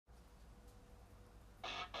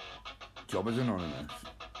Jobbers Anonymous,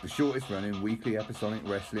 the shortest running weekly episodic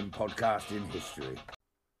wrestling podcast in history.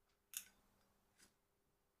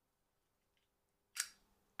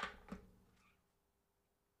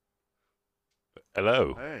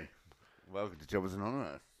 Hello. Hey, welcome to Jobbers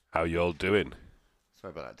Anonymous. How you all doing?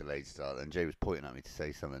 Sorry about that delayed start. And Jay was pointing at me to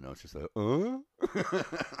say something. And I was just like,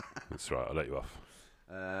 That's right, I'll let you off.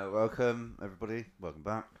 welcome, everybody. Welcome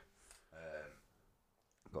back.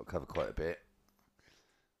 Got to cover quite a bit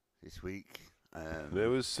this week. There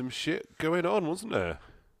was some shit going on, wasn't there?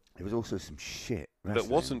 There was also some shit That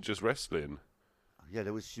wrestling. wasn't just wrestling. Yeah,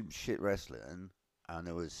 there was some shit wrestling, and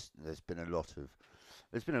there's been a lot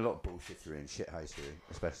of bullshittery and shithousery,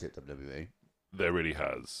 especially at WWE. There really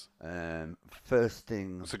has. First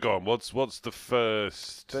thing So go on, what's the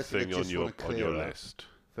first First thing I thing on just your wanna clear up. list?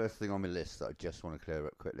 First thing on my list that I just want to clear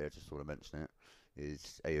up quickly, I just want to mention it,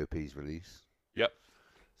 is AOP's release. Yep.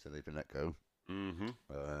 So they've been let go. Mm-hmm.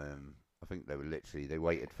 I think they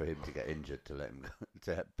waited for him to get injured to let him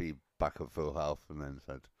to be back at full health, and then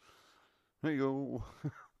said, "There you go."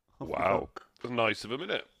 Off you Wow. go. That's nice of him,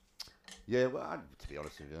 isn't it? Yeah, well, to be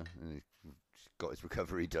honest with you, he got his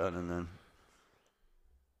recovery done, and then.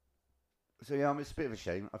 So yeah, it's a bit of a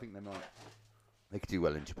shame. I think they could do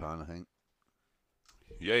well in Japan. I think.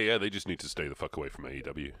 Yeah, they just need to stay the fuck away from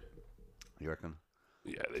AEW. You reckon?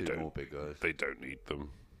 Yeah, they Two don't. more big guys. They don't need them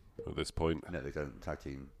at this point. No, they don't. Tag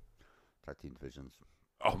team divisions.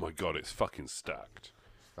 Oh my god, it's fucking stacked.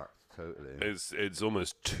 Stacked totally. It's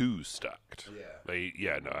almost too stacked.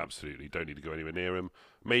 Yeah. No, absolutely. Don't need to go anywhere near him.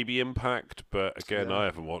 Maybe Impact, but again, Yeah. I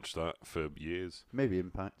haven't watched that for years. Maybe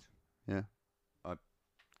Impact. Yeah.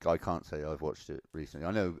 I can't say I've watched it recently. I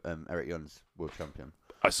know Eric Young's world champion.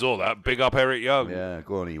 I saw that. Big up Eric Young. Yeah,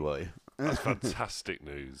 go on, EY. That's fantastic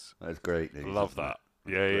news. That's great news. Love isn't it? that.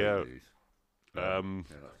 That's Yeah, great yeah. news. Um,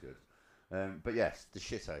 Yeah, that's good. But yes, the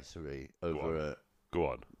shithousery over at Go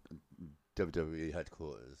on. WWE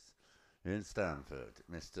headquarters in Stanford.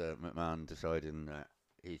 Mr. McMahon deciding that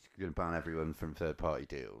he's going to ban everyone from third-party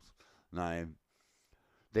deals. Now,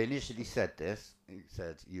 they initially said this. He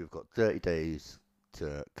said, you've got 30 days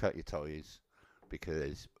to cut your ties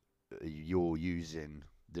because you're using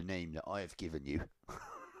the name that I have given you.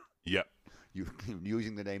 Yep. You're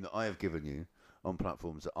using the name that I have given you on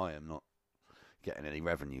platforms that I am not getting any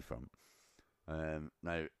revenue from.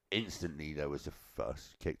 Now, instantly there was a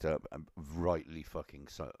fuss kicked up, and rightly fucking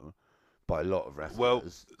so, by a lot of wrestlers. Well,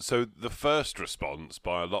 so the first response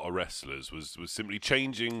by a lot of wrestlers was simply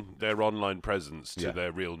changing their online presence to Yeah.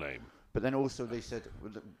 their real name. But then also they said,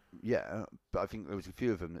 well, yeah, but I think there was a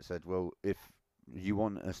few of them that said, well, if you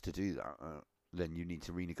want us to do that, then you need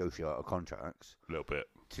to renegotiate our contracts A little bit.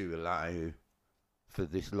 to allow for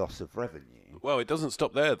this loss of revenue. Well, it doesn't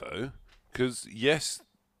stop there, though, because, yes,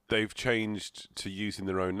 they've changed to using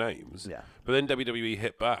their own names, Yeah. but then WWE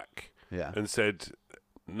hit back Yeah. and said,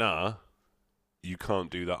 nah, you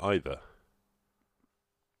can't do that either.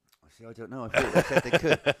 See, I don't know. I thought they said they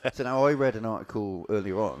could. So now I read an article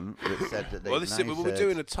earlier on that said that they. Well, this is it. We were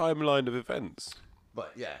doing a timeline of events.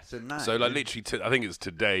 But yeah, so now. So, like, literally, I think it's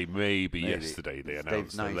today, maybe Maybe. yesterday, they They've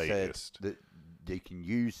announced the now latest. said that they can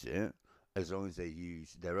use it as long as they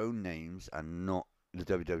use their own names and not the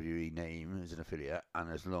WWE name as an affiliate, and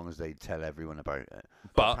as long as they tell everyone about it.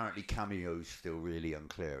 But Apparently, Cameo's still really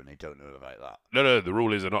unclear, and they don't know about that. no, the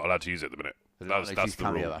rule is they're not allowed to use it at the minute. They're not allowed to That's use the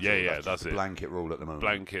Cameo, rule. that's Yeah, all. yeah, That's that's just a it. blanket rule at the moment.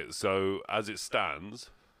 Blanket. So as it stands,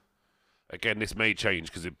 again, this may change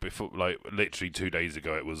because before, like, literally 2 days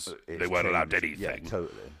ago, it was It's they weren't allowed changed. Yeah, anything.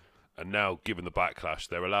 totally. And now, given the backlash,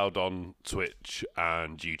 they're allowed on Twitch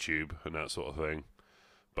and YouTube and that sort of thing,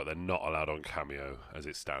 but they're not allowed on Cameo as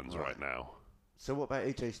it stands right now. So what about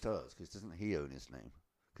AJ Styles? Because doesn't he own his name?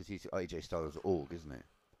 Because he's AJStyles.org, isn't it?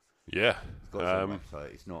 Yeah. He's got his own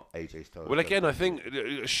website. It's not AJ Styles. Well, again, I think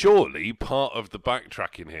surely part of the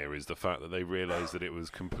backtracking here is the fact that they realised that it was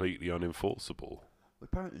completely unenforceable.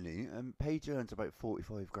 Apparently, Paige earns about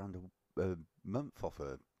 45 grand a month off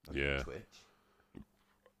her Yeah. Twitch.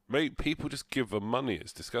 Mate, people just give them money.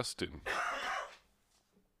 It's disgusting.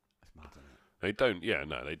 That's mad, isn't it? They don't. Yeah,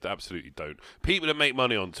 no, they absolutely don't. People that make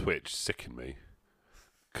money on Twitch sicken me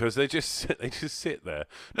because they just sit there.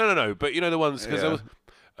 No. But you know the ones because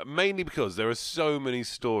mainly because there are so many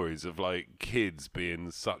stories of like kids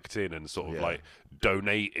being sucked in and sort of Yeah. like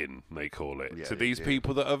donating, they call it, Yeah, to they these do.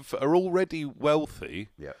 people that are already wealthy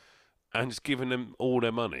Yeah. and just giving them all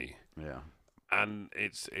their money, Yeah. and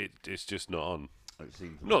it's just not on. It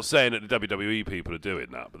seems I'm not saying that the WWE people are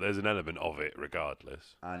doing that, but there's an element of it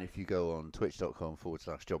regardless. And if you go on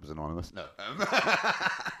twitch.com/Jobbers Anonymous. No.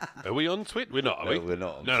 Are we on Twitch? We're not, are we? No, we're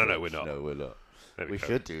not. on No, Twitch. we're not. No, we're not. There We go.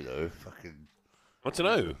 should do, though. Fucking. I don't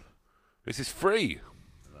know. This is free.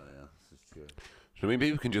 Oh, yeah, this is true. I mean,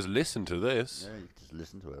 people can just listen to this. Yeah, you can just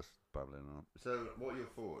listen to us babbling on. So, what are your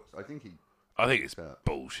thoughts? I think it's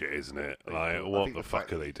bullshit, isn't it? Like, what the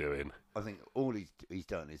fuck are they doing? I think all he's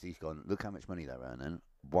done is he's gone, look how much money they're earning.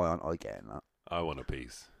 Why aren't I getting that? I want a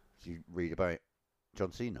piece. Do you read about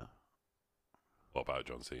John Cena? What about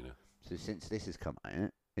John Cena? So since this has come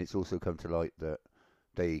out, it's also come to light that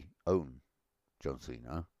they own John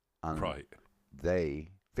Cena. And Right.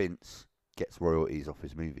 Vince gets royalties off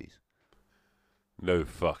his movies. No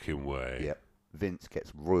fucking way. Yep. Vince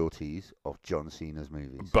gets royalties off John Cena's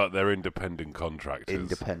movies. But they're independent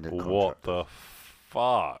contractors. What the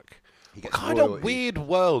fuck? What kind of weird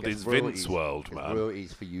world is Vince world, man?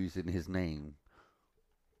 Royalties for using his name.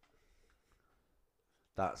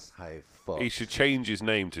 That's how fucked. He should change his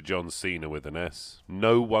name to John Cena with an S.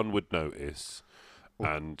 No one would notice.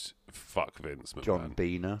 And fuck Vince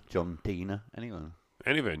McMahon. John Cena, anyone.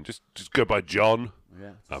 Anything. Just go by John.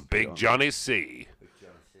 Yeah. And Big Johnny C. Big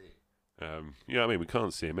Johnny C. You know what I mean? We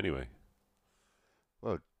can't see him anyway.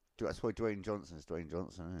 Well, that's why Dwayne Johnson's Dwayne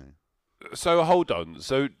Johnson, isn't he? So hold on.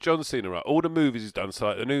 So John Cena, right? All the movies he's done, so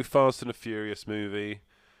like the new Fast and the Furious movie,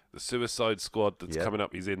 the Suicide Squad that's coming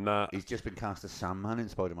up, he's in that. He's just been cast as Sandman in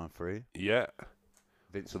Spider-Man 3. Yeah.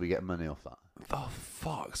 Vince will be getting money off that. The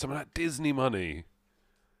fuck? Some of that Disney money.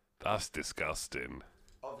 That's disgusting.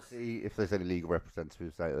 Obviously, if there's any legal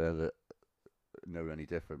representatives out there that know any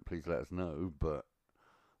different, please let us know. But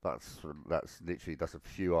that's a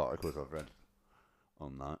few articles I've read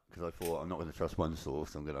on that, because I thought I'm not going to trust one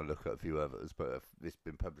source. I'm going to look at a few others, but it's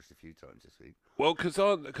been published a few times this week. Well,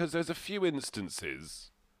 because there's a few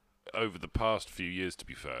instances over the past few years, to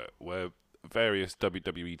be fair, where various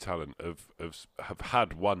WWE talent have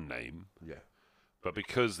had one name. Yeah. But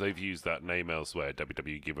because they've used that name elsewhere,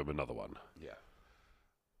 WWE give them another one. Yeah.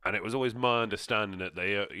 And it was always my understanding that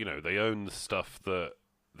they own the stuff that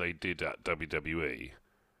they did at WWE,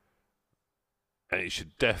 and it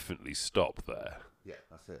should definitely stop there. Yeah,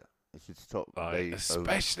 that's it. It should stop.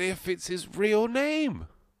 Especially if it's his real name.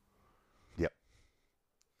 Yep.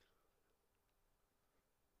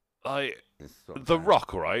 The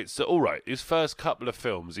Rock, right? So, all right, his first couple of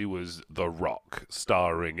films, he was The Rock,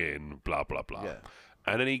 starring in blah, blah, blah. Yeah.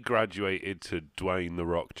 And then he graduated to Dwayne The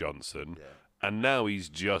Rock Johnson. Yeah. And now he's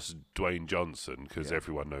just Dwayne Johnson, because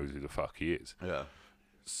everyone knows who the fuck he is. Yeah.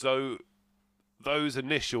 So, those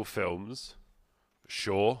initial films,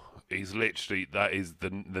 sure, he's literally, that is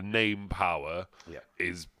the name power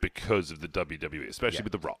is because of the WWE, especially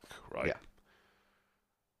with The Rock, right? Yeah.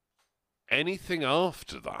 Anything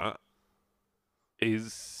after that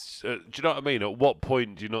is, do you know what I mean? At what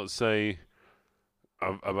point do you not say,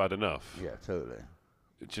 I've had enough? Yeah, totally.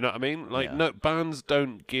 Do you know what I mean? Like, no, bands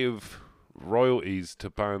don't give royalties to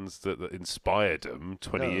bands that inspired them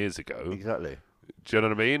 20 years ago. Exactly. Do you know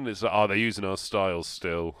what I mean? It's like, they're using our style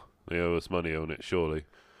still. They owe us money on it, surely.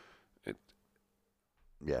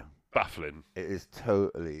 Yeah. Baffling. It is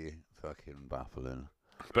totally fucking baffling.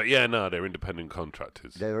 But yeah, no, they're independent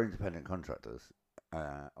contractors. They're independent contractors.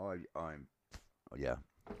 Yeah. I'm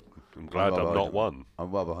glad I'm not one.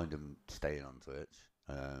 I'm well behind them staying on Twitch.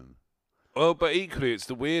 Well, but equally, it's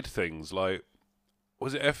the weird things. Like,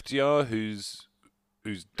 was it FDR whose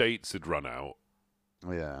dates had run out?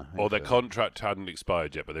 Yeah. Or their contract hadn't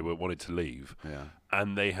expired yet, but they wanted to leave. Yeah.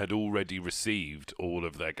 And they had already received all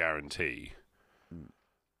of their guarantee.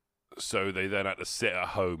 So they then had to sit at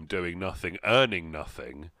home doing nothing, earning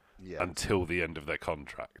nothing, until the end of their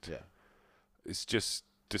contract. Yeah. It's just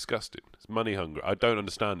disgusting. It's money hungry. I don't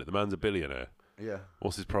understand it. The man's a billionaire. Yeah.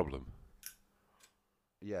 What's his problem?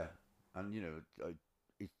 Yeah. And,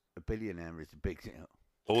 a billionaire is a big deal.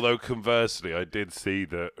 Although, conversely, I did see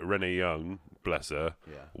that Renee Young, bless her,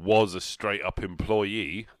 was a straight-up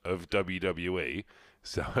employee of WWE,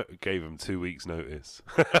 so it gave him 2 weeks' notice.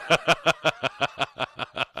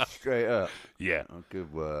 Straight up? Yeah. Oh,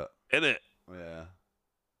 good work. Innit? Yeah.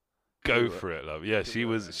 Go for it, love. Yeah, she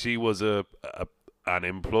was an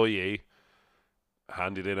employee,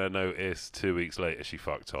 handed in her notice, 2 weeks later she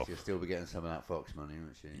fucked off. She'll still be getting some of that Fox money,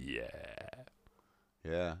 won't she? Yeah.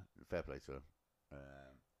 Yeah, fair play to her.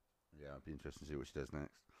 Yeah, I'd be interested to see what she does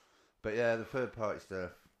next. But yeah, the third party stuff.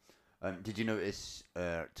 Did you notice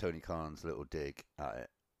Tony Khan's little dig at it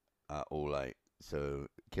at All Out? So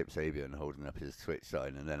Kip Sabian holding up his Twitch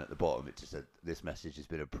sign, and then at the bottom it just said, "This message has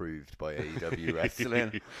been approved by AEW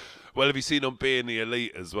Wrestling." Well, have you seen on Being the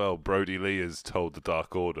Elite as well? Brody Lee has told the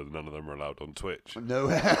Dark Order that none of them are allowed on Twitch. No.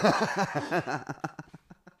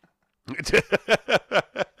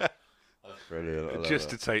 Brilliant. Just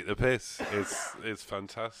to take the piss. It's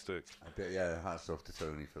fantastic. Yeah, hats off to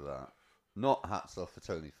Tony for that. Not hats off for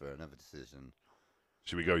Tony for another decision.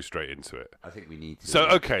 Should we go straight into it? I think we need to. So,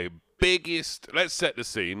 okay, let's set the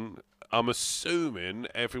scene. I'm assuming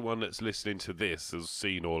everyone that's listening to this has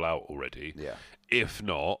seen All Out already. Yeah. If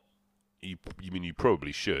not, you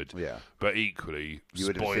probably should. Yeah. But equally, You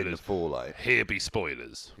would have seen the spoilers. fallout. Here be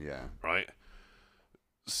spoilers, Yeah. right?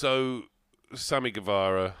 So, Sammy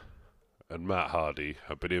Guevara and Matt Hardy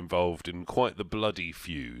have been involved in quite the bloody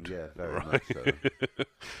feud. Yeah, very right? much so.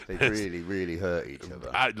 They really, really hurt each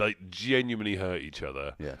other. Like, genuinely hurt each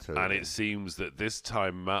other. Yeah, totally. And it seems that this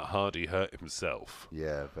time Matt Hardy hurt himself.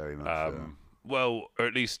 Yeah, very much so. Well, or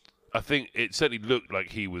at least I think it certainly looked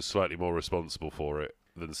like he was slightly more responsible for it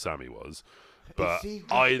than Sammy was. But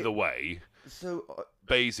either way, So,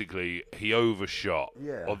 basically he overshot,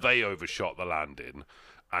 Yeah. or they overshot the landing,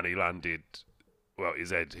 and he landed. Well,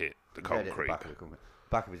 his head hit the concrete.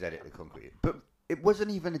 Back of his head hit the concrete. But it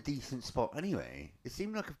wasn't even a decent spot anyway. It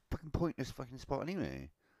seemed like a fucking pointless fucking spot anyway.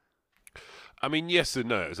 I mean, yes and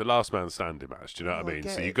no. It was a last man standing match. Do you know what I I mean?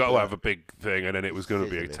 get So you it, got to but- have a big thing, and then it was going to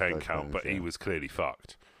be a Scissor 10 lift, I count, suppose, but he yeah. was clearly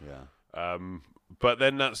fucked. Yeah. But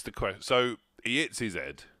then that's the question. So he hits his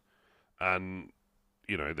head, and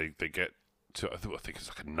they get to. I think it's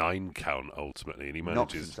like a 9 count ultimately, and he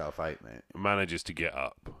Knocks manages himself out, mate. to get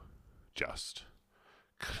up, just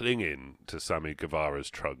clinging to Sammy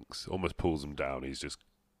Guevara's trunks, almost pulls him down. He's just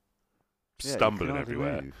Yeah, you stumbling can hardly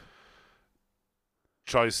everywhere. move.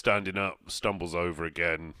 Tries standing up, stumbles over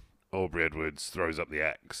again. Aubrey Edwards throws up the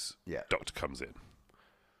X. Yeah. Doctor comes in.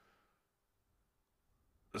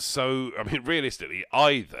 So, I mean, realistically,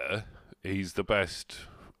 either he's the best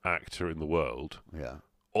actor in the world, Yeah.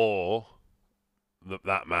 or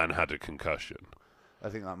that man had a concussion. I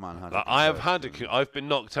think that man had. Like, I have had I've been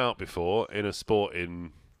knocked out before in a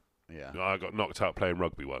sporting. Yeah. I got knocked out playing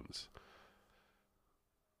rugby once.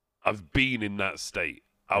 I've been in that state.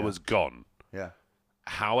 I Yeah. was gone. Yeah.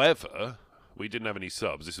 However, we didn't have any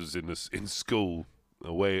subs. This was in school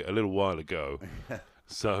a little while ago.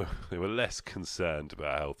 So they were less concerned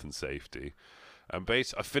about health and safety. And I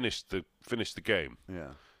finished the game.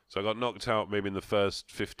 Yeah. So I got knocked out maybe in the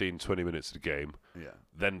first 15, 20 minutes of the game. Yeah.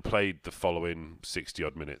 Then played the following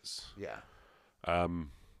 60-odd minutes. Yeah. But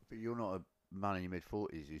But you're not a man in your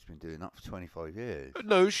mid-40s who's been doing that for 25 years.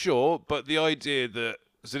 no, sure. But the idea that...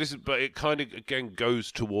 But it kind of, again,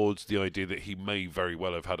 goes towards the idea that he may very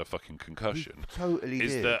well have had a fucking concussion. He totally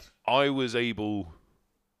Is did. that I was able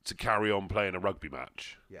to carry on playing a rugby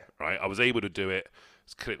match. Yeah. Right? I was able to do it.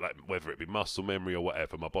 It's like whether it be muscle memory or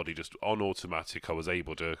whatever, my body just on automatic, I was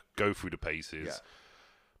able to go through the paces. Yeah.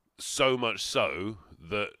 So much so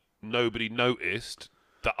that nobody noticed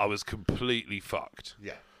that I was completely fucked.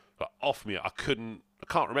 Yeah. Like, off me, I can't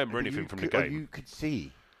remember anything from the game. You could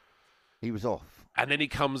see he was off. And then he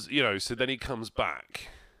comes, then he comes back.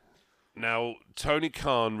 Now, Tony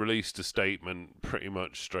Khan released a statement pretty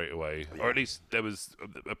much straight away, or at least there was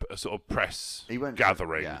a sort of press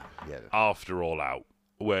gathering after All Out,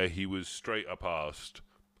 where he was straight up asked,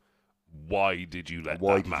 "Why did you let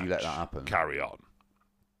that happen? Carry on?"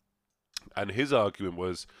 And his argument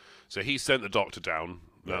was, so he sent the doctor down.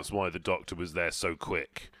 That's why the doctor was there so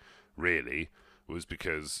quick, really, was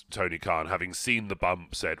because Tony Khan, having seen the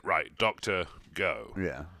bump, said, "Right, doctor, go."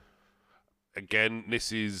 Yeah. Again,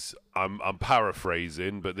 this is I'm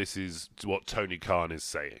paraphrasing, but this is what Tony Khan is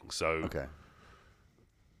saying. So Okay.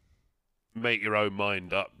 make your own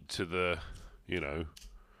mind up to the,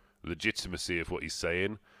 legitimacy of what he's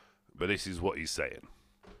saying, but this is what he's saying.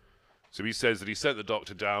 So he says that he sent the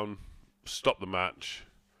doctor down, stopped the match,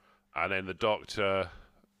 and then the doctor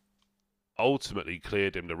ultimately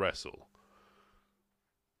cleared him to wrestle.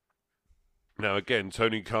 Now, again,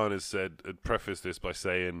 Tony Khan had prefaced this by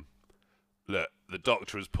saying, look, the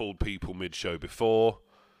doctor has pulled people mid-show before,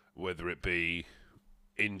 whether it be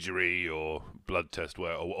injury or blood test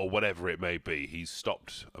or whatever it may be. He's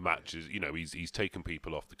stopped matches. He's taken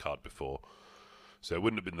people off the card before. So it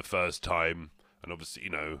wouldn't have been the first time. And obviously,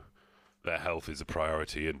 their health is a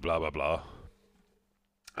priority and blah, blah, blah.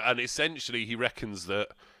 And essentially, he reckons that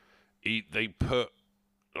he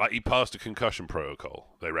passed a concussion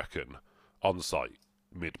protocol, they reckon, on site,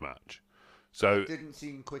 mid-match. So Didn't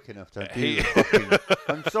seem quick enough to do fucking...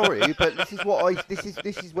 I'm sorry, but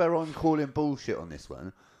this is where I'm calling bullshit on this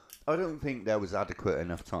one. I don't think there was adequate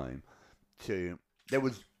enough time to... There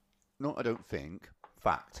was not, I don't think,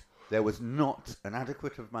 fact, there was not an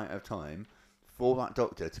adequate amount of time for that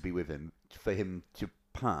doctor to be with him, for him to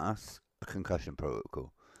pass a concussion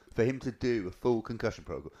protocol, for him to do a full concussion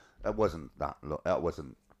protocol. That wasn't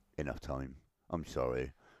enough time. I'm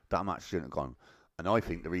sorry. That match shouldn't have gone. And I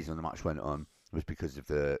think the reason the match went on was because of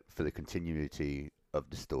for the continuity of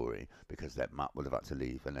the story, because then Matt would have had to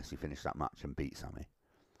leave unless he finished that match and beat Sammy,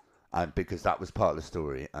 and because that was part of the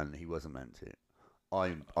story, and he wasn't meant to.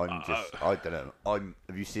 I don't know.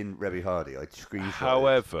 Have you seen Rebby Hardy? I screenshot.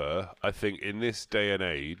 However, I think in this day and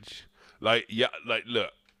age,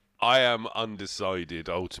 look, I am undecided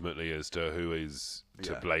ultimately as to who is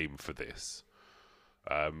to blame for this,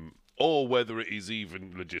 or whether it is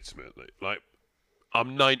even legitimately. Like,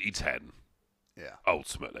 I'm 90-10. Yeah.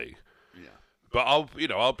 Ultimately. Yeah. But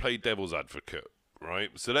I'll play devil's advocate, right?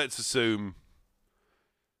 So let's assume.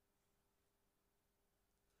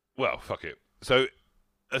 Well, fuck it. So,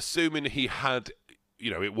 assuming he had,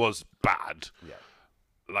 it was bad,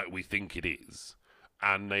 like we think it is,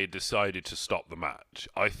 and they decided to stop the match,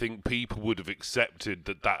 I think people would have accepted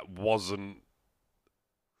that wasn't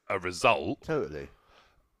a result. Totally.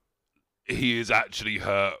 He is actually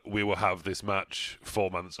hurt. We will have this match 4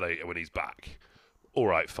 months later when he's back. All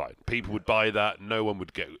right, fine. People would buy that. No one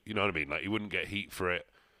would get, you know what I mean? Like, he wouldn't get heat for it.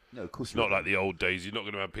 No, of course it's not like the old days. You're not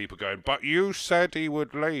going to have people going, but you said he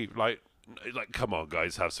would leave. Like, come on,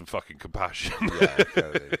 guys, have some fucking compassion. Yeah,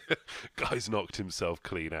 totally. Guy's knocked himself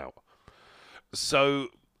clean out. So,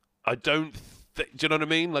 I don't do you know what I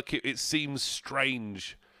mean? Like, it seems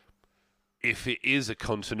strange if it is a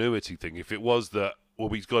continuity thing. If it was that, well,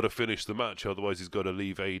 he's got to finish the match, otherwise he's got to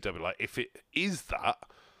leave AEW. Like, if it is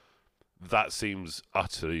that seems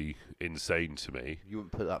utterly insane to me. You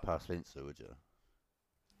wouldn't put that past Vince, though, would you?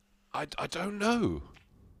 I don't know.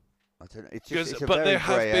 I don't know. It's just, but there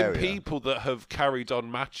have been people that have carried on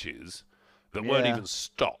matches that weren't even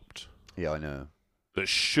stopped. Yeah, I know. That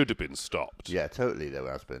should have been stopped. Yeah, totally, there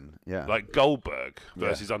has been. Yeah. Like Goldberg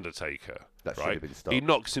versus Undertaker. That should right? have been stopped. He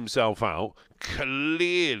knocks himself out,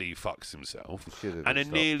 clearly fucks himself, and then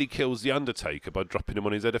nearly kills The Undertaker by dropping him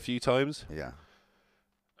on his head a few times. Yeah.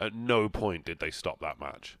 At no point did they stop that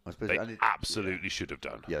match. They absolutely should have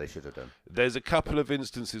done. Yeah, they should have done. There's a couple of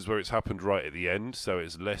instances where it's happened right at the end, so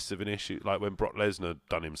it's less of an issue. Like when Brock Lesnar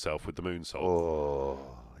done himself with the moonsault. Oh,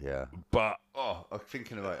 yeah. But I'm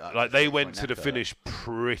thinking about that. Like, they went to the finish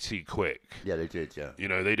pretty quick. Yeah, they did, yeah.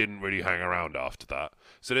 They didn't really hang around after that.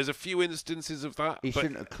 So there's a few instances of that. He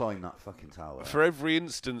shouldn't have climbed that fucking tower. For every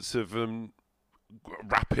instance of them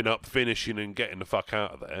wrapping up, finishing, and getting the fuck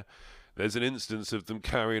out of there, there's an instance of them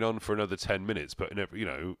carrying on for another 10 minutes, but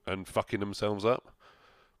and fucking themselves up,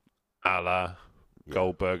 a la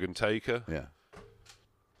Goldberg and Taker. Yeah.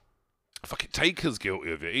 Fucking Taker's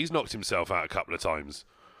guilty of it. He's knocked himself out a couple of times.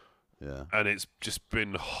 Yeah. And it's just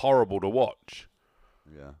been horrible to watch.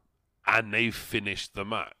 Yeah. And they've finished the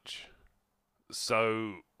match.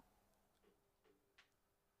 So,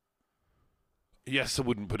 yes, I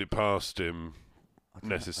wouldn't put it past him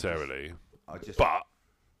necessarily. But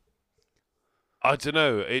I don't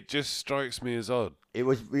know. It just strikes me as odd. It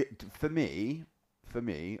was for me.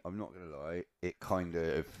 I'm not gonna lie. It kind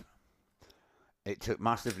of took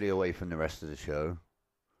massively away from the rest of the show.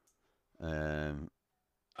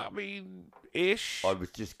 I mean, ish. I was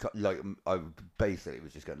just I basically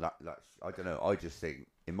was just going. I don't know. I just think,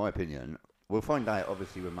 in my opinion, we'll find out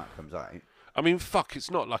obviously when Matt comes out. I mean, fuck. It's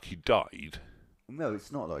not like he died. No,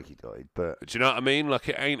 it's not like he died, but do you know what I mean? Like,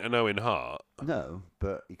 it ain't a knowing heart. No,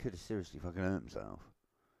 but he could have seriously fucking hurt himself.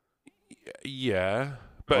 Yeah,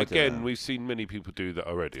 but again, we've seen many people do that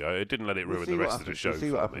already. I didn't let it ruin the rest of the show. We'll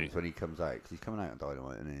see what happens when he comes out, because he's coming out of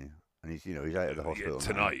Dynamite, isn't he? And he's he's out of the hospital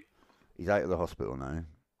tonight. Now. He's out of the hospital now,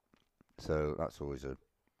 so that's always a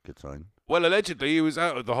good sign. Well, allegedly he was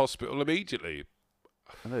out of the hospital immediately.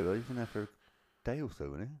 I know, but he's been there for a day or so,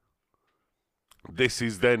 isn't he? This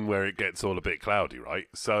is then where it gets all a bit cloudy, right?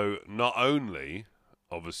 So not only,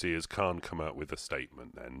 obviously, has Khan come out with a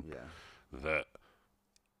statement then that,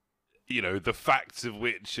 the facts of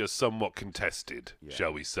which are somewhat contested,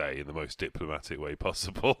 shall we say, in the most diplomatic way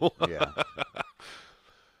possible. Yeah.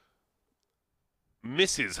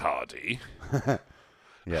 Mrs. Hardy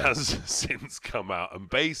has since come out and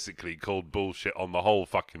basically called bullshit on the whole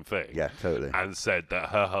fucking thing. Yeah, totally. And said that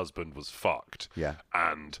her husband was fucked. Yeah.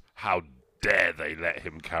 And how dare they let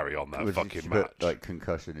him carry on that fucking match? Like,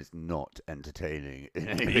 concussion is not entertaining.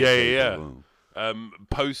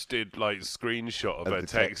 Posted screenshot of her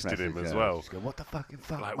texting him as well. Going, what the fucking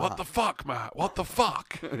fuck? Like, what the fuck, Matt? What the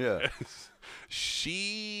fuck? Yeah.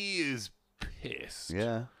 She is pissed.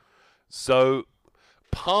 Yeah. So,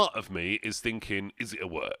 part of me is thinking, is it a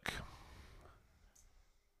work?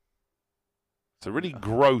 It's a really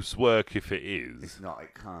gross work if it is. It's not.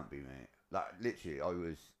 It can't be, mate. Like, literally,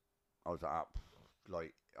 I was up.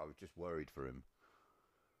 Like, I was just worried for him.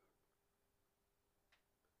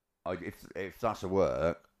 If that's a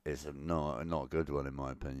work, it's not a good one in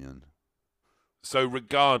my opinion. So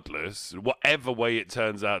regardless, whatever way it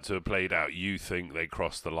turns out to have played out, you think they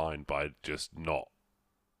crossed the line by just not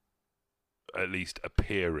at least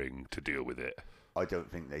appearing to deal with it. I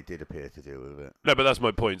don't think they did appear to deal with it. No, but that's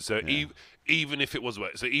my point. So Yeah. even if it was,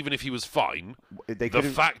 so even if he was fine, They the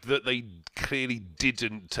could've- fact that they clearly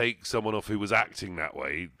didn't take someone off who was acting that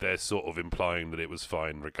way, they're sort of implying that it was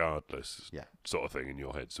fine regardless, Yeah. sort of thing in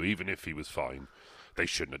your head. So even if he was fine, they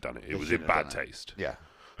shouldn't have done it. It They was in shouldn't have bad done it. taste. Yeah.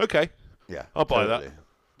 Okay. Yeah. I'll buy that.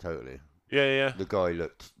 Totally. Yeah. The guy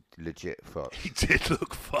looked legit fucked. He did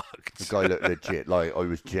look fucked. The guy looked legit. Like, I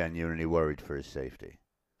was genuinely worried for his safety.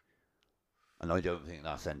 And I don't think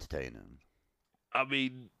that's entertaining. I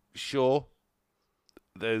mean, sure.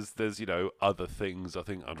 There's other things I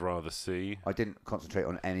think I'd rather see. I didn't concentrate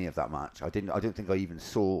on any of that match. I don't think I even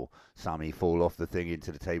saw Sammy fall off the thing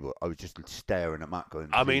into the table. I was just staring at Matt going,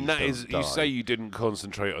 I mean, "Please that don't is, die." you say you didn't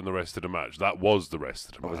concentrate on the rest of the match. That was the rest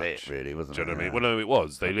of the That was match. it, really, wasn't Do it? you know what I mean? Yeah. Well, no, it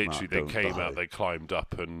was. They Like, literally, Matt, they don't came die. out, they climbed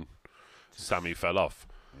up, and Sammy fell off.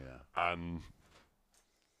 Yeah. And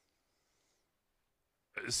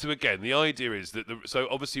so again, the idea is that so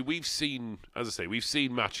obviously we've seen, as I say, we've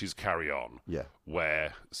seen matches carry on Yeah.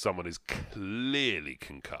 where someone is clearly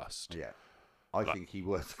concussed. Yeah. I think he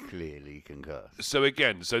was clearly concussed. So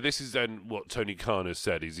again, so this is then what Tony Khan has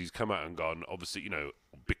said is he's come out and gone, obviously,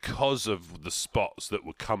 because of the spots that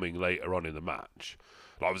were coming later on in the match,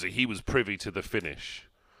 like obviously he was privy to the finish,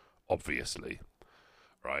 obviously,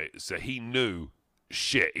 right? So he knew,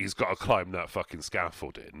 shit, he's got to climb that fucking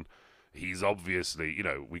scaffolding. He's obviously,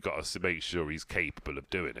 we got to make sure he's capable of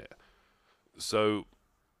doing it. So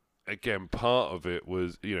again, part of it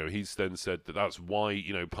was, he's then said that that's why,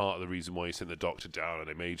 part of the reason why he sent the doctor down and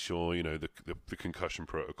they made sure, the concussion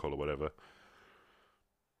protocol or whatever.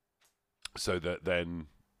 So that then,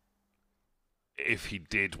 if he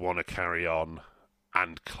did want to carry on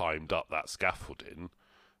and climbed up that scaffolding,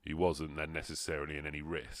 he wasn't then necessarily in any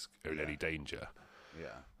risk or in any danger.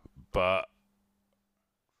 Yeah. But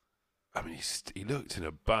I mean, he looked in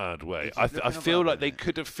a bad way. He I did look in a feel bad like way, they mate.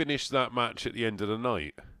 could have finished that match at the end of the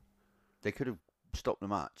night. They could have stopped the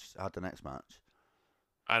match, had the next match,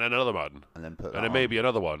 And another one. and then put And that then on. maybe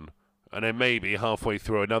another one. And then maybe halfway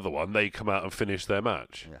through another one, they come out and finish their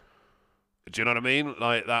match. Yeah. Do you know what I mean?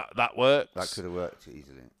 Like, that works. That could have worked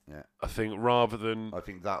easily, yeah. I think rather than... I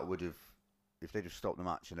think that would have, if they'd have stopped the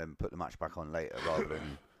match and then put the match back on later rather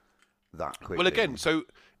than that quickly. Well, again, so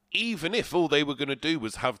even if all they were going to do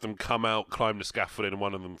was have them come out, climb the scaffolding, and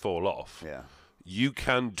one of them fall off, Yeah. you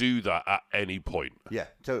can do that at any point. Yeah,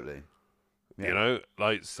 totally. Yeah.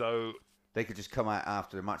 So... They could just come out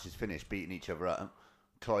after the match is finished, beating each other up,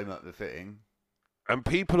 climb up the fitting. And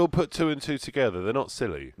people will put two and two together. They're not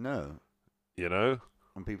silly, No.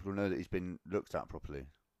 And people will know that he's been looked at properly.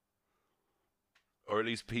 Or at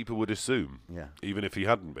least people would assume, Yeah. even if he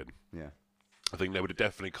hadn't been. Yeah. I think they would have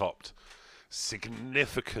definitely copped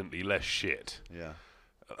significantly less shit. Yeah.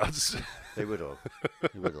 That's They would have.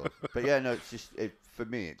 They would have. But yeah, no, it's just, for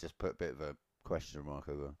me, it just put a bit of a question mark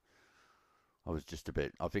over. I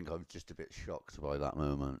think I was just a bit shocked by that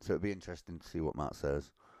moment. So it'd be interesting to see what Matt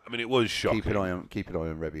says. I mean, it was shocking. Keep an eye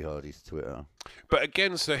on Rebby Hardy's Twitter. But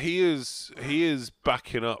again, so he is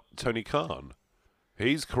backing up Tony Khan.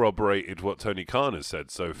 He's corroborated what Tony Khan has said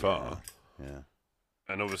so far. Yeah.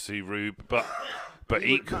 And obviously Rube, but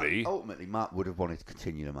equally, Ultimately, Matt would have wanted to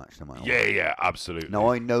continue the match no matter what. yeah, absolutely. Now,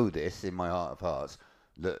 I know this in my heart of hearts,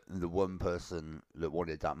 that the one person that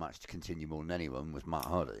wanted that match to continue more than anyone was Matt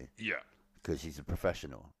Hardy, Yeah. because he's a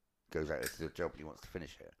professional. Goes out to the job and he wants to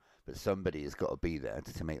finish it. But somebody has got to be there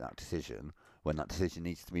to make that decision when that decision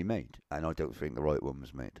needs to be made. And I don't think the right one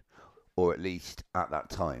was made. Or at least at that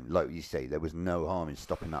time, like you say, there was no harm in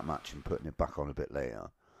stopping that match and putting it back on a bit later.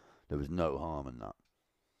 There was no harm in that.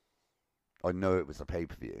 I know it was a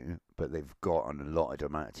pay-per-view, but they've got an allotted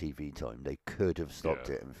amount of TV time. They could have stopped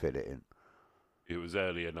it and fit it in. It was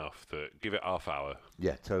early enough that give it half hour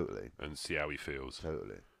Yeah, totally. and see how he feels.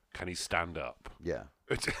 Totally. Can he stand up? Yeah.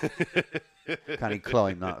 Can he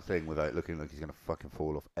climb that thing without looking like he's going to fucking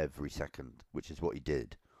fall off every second, which is what he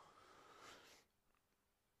did.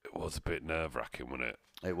 It was a bit nerve-wracking, wasn't it?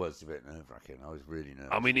 It was a bit nerve-wracking. I was really nervous.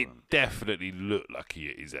 I mean, for it him. definitely looked like he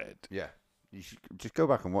hit his head. Yeah. You should just go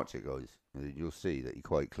back and watch it, guys. You'll see that he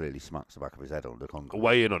quite clearly smacks the back of his head on the concrete.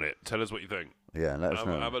 Weigh in on it. Tell us what you think. Yeah, let us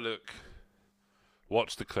know. Have a look.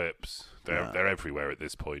 Watch the clips. They're everywhere at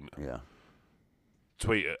this point. Yeah.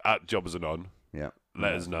 Tweet it at JobbersAnon. Yeah.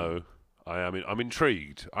 Let us know. I'm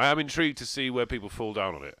intrigued. I am intrigued to see where people fall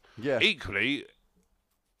down on it. Yeah. Equally,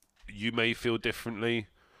 you may feel differently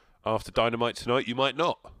after Dynamite tonight. You might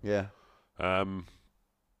not. Yeah.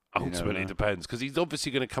 Ultimately, it depends because he's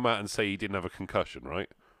obviously going to come out and say he didn't have a concussion, right?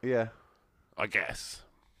 Yeah. I guess.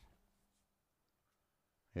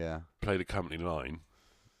 Yeah. Play the company line,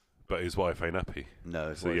 but his wife ain't happy.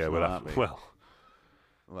 No. So yeah,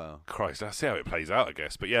 well, Christ, let's see how it plays out, I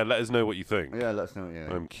guess. But yeah, let us know what you think. Yeah, let us know.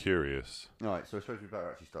 Yeah. I'm curious. All right, so I suppose we better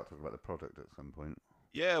actually start talking about the product at some point.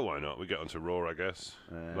 Yeah, why not? We get onto Raw, I guess.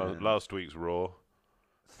 Last week's Raw.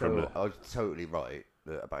 So I was totally right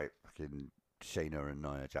about fucking Shayna and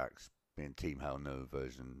Nia Jax being Team Hell No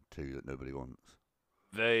version 2 that nobody wants.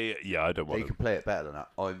 I don't want They can play it better than that.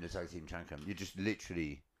 I'm the tag team champion. You just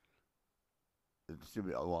literally...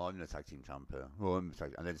 Well, I'm the tag team champion. Well, I'm the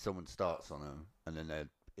tag... And then someone starts on them, and then they're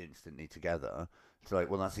instantly together. It's like,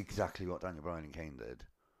 well, that's exactly what Daniel Bryan and Kane did.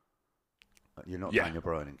 You're not Daniel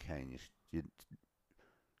Bryan and Kane.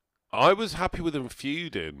 I was happy with them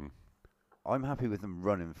feuding. I'm happy with them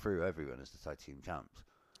running through everyone as the tag team champs,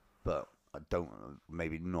 but I don't.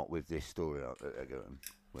 Maybe not with this story that they're going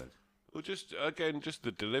with. Well, just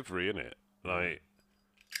the delivery, innit? Like,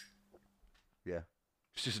 yeah,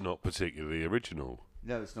 it's just not particularly original.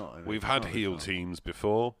 No, it's not. We've had heel teams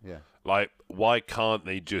before. Yeah. Like, why can't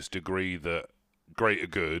they just agree that greater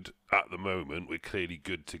good at the moment? We're clearly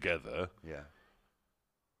good together. Yeah.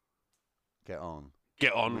 Get on.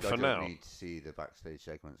 Get on for now. I don't need to see the backstage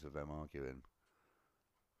segments of them arguing.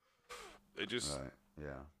 It just... Right,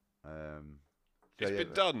 yeah. It's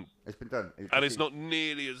been done. It's been done. And it's not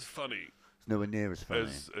nearly as funny. It's nowhere near as funny.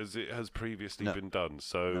 As it has previously been done.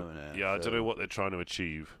 So, I don't know what they're trying to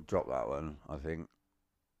achieve. Drop that one, I think.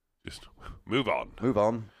 Just move on. Move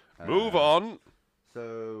on. Move on.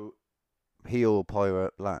 So, heel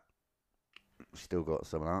Pirate Black. Still got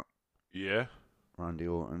some of that. Yeah. Randy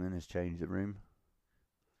Orton in his changing room.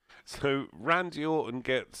 So Randy Orton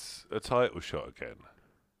gets a title shot again.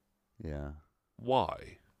 Yeah.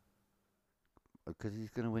 Why? Because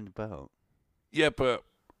he's going to win the belt. Yeah, but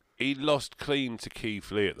he lost clean to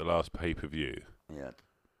Keith Lee at the last pay-per-view. Yeah.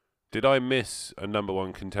 Did I miss a number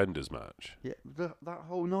one contenders match? Yeah, that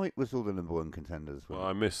whole night was all the number one contenders. Well,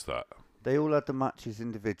 I missed that. They all had the matches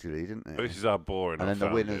individually, didn't they? This is how boring. And then the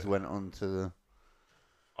winners went on to the...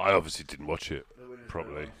 I obviously didn't watch it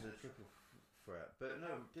properly. But no,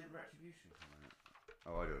 didn't Retribution come out?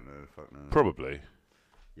 Oh, I don't know. Fuck no. Probably.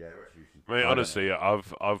 Yeah, Retribution. I mean, honestly,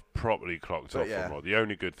 I've properly clocked off yeah. on Raw. The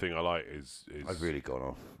only good thing I like is I've really gone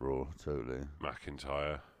off Raw, totally.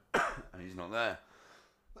 McIntyre. And he's not there.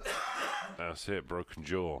 That's it, broken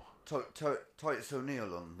jaw. Titus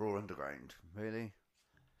O'Neil on Raw Underground. Really?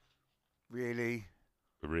 Really?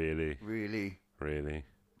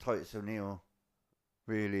 Titus O'Neil.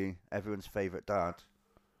 Really? Everyone's favourite dad.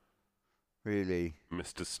 Really?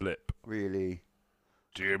 Mr. Slip. Really?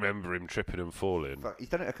 Do you remember him tripping and falling? Fuck, he's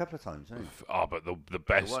done it a couple of times, hasn't he? Oh, but the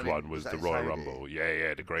best one was the Royal Rumble.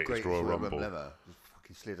 Yeah, the greatest Royal Rumble. Ever. Just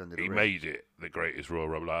fucking slid under the ring. He made it the greatest Royal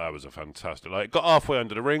Rumble. That was a fantastic. Like, got halfway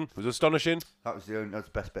under the ring. It was astonishing. That's the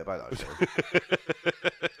best bit about that show.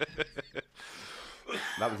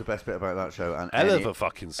 That was the best bit about that show. And hell of a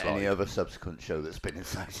fucking slide. Any other subsequent show that's been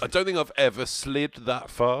inside. I don't think I've ever slid that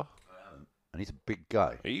far. And he's a big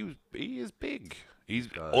guy. He is big. He's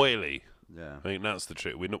oily. Yeah. I think that's the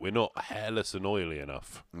trick. We're not hairless and oily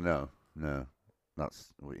enough. No. That's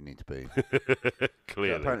what you need to be.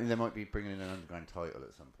 Clearly. So apparently they might be bringing in an underground title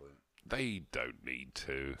at some point. They don't need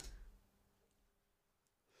to.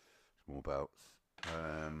 More belts.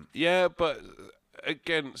 Yeah, but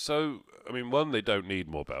again, so, I mean, one, they don't need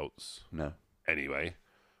more belts. No. Anyway.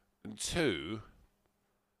 And two,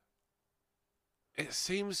 it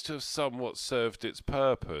seems to have somewhat served its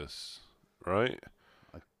purpose, right?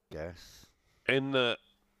 I guess. In that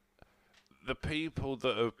the people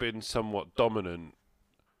that have been somewhat dominant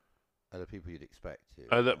are the people you'd expect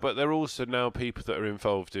to. But they're also now people that are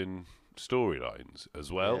involved in storylines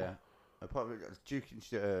as well. Yeah. Apart from Duke and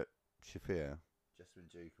Shafir. Jessamine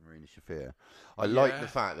Duke and Marina Shafir. I like the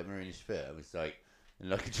fact that Marina Shafir was like in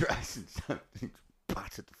like a dress and something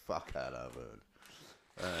battered the fuck out of her.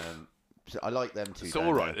 So I like them too. It's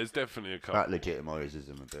all right. There's definitely a couple. That legitimises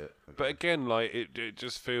them a bit. But again, like it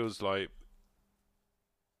just feels like.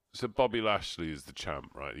 So Bobby Lashley is the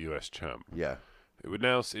champ, right? The US champ. Yeah. It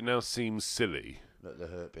now seems silly. That the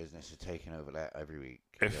Hurt Business is taking over that every week.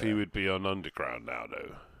 If he would be on Underground now,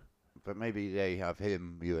 though. But maybe they have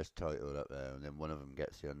him US title up there, and then one of them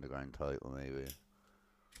gets the Underground title. Maybe.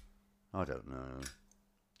 I don't know.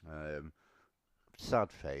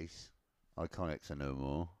 Sad face. Iconics are no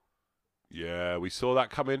more. Yeah, we saw that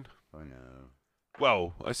coming. I know.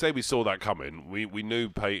 Well, I say we saw that coming. We knew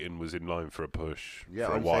Peyton was in line for a push for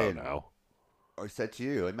a while now. I said to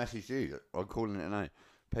you, I messaged you, I'm calling it now.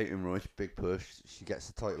 Peyton Royce, big push. She gets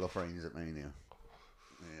the title off Reigns at Mania.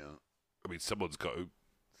 Yeah. I mean, someone's got to.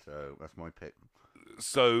 So that's my pick.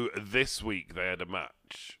 So this week they had a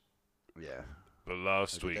match. Yeah. But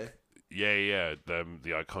last Did week, they? yeah, the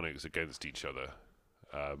Iconics against each other.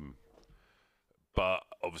 But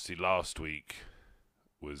obviously last week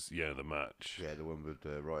was the match. Yeah, the one with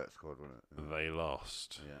the Riot Squad, wasn't it? They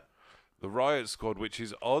lost. Yeah. The Riot Squad, which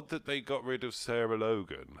is odd that they got rid of Sarah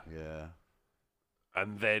Logan Yeah.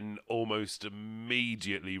 and then almost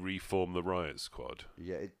immediately reformed the Riot Squad.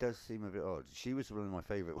 Yeah, it does seem a bit odd. She was one of my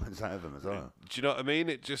favourite ones out of them as well. Do you know what I mean?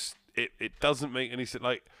 It just it doesn't make any sense.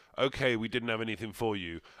 Like, okay, we didn't have anything for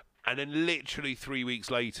you. And then literally 3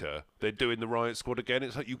 weeks later, they're doing the Riot Squad again.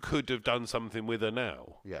 It's like you could have done something with her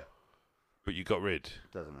now. Yeah. But you got rid.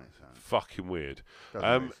 Doesn't make sense. Fucking weird.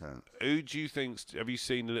 Doesn't make sense. Who do you think... Have you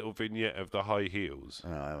seen the little vignette of the high heels?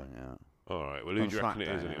 No, I haven't, yeah. All right. Well, who On do you reckon it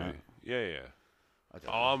is SmackDown, anyway? yeah. Yeah. I don't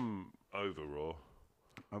know. I'm over Raw.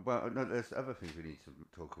 Well, no, there's other things we need to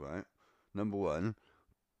talk about. Number one,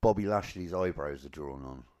 Bobby Lashley's eyebrows are drawn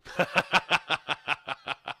on.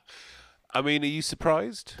 I mean, are you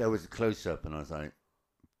surprised? There was a close-up and I was like,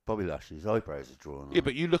 Bobby Lashley's eyebrows are drawn on. Yeah,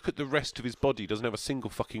 but you look at the rest of his body, he doesn't have a single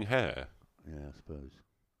fucking hair. Yeah, I suppose.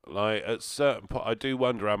 Like, at certain point, I do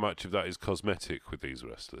wonder how much of that is cosmetic with these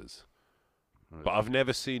wrestlers. Right. But I've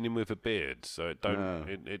never seen him with a beard, so it No.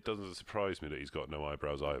 it doesn't surprise me that he's got no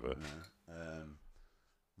eyebrows either.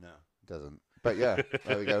 No, it doesn't. But yeah,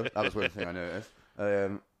 there we go. That was one thing I noticed.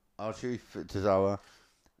 R-Truth, Tozawa.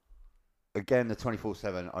 Again, the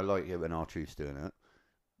 24/7. I like it when R-Truth's doing it.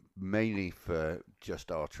 Mainly for just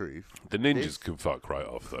R-Truth. The ninjas can fuck right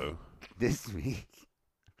off, though. This week,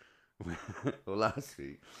 or last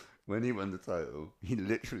week, when he won the title, he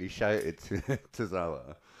literally shouted to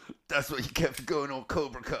Tozawa, "That's what you get for going on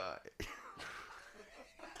Cobra Kai."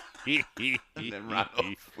 And then ran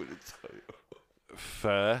off with the title.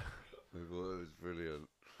 Fair. I thought it was brilliant.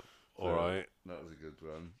 All right. That was a good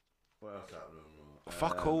one. What else happened?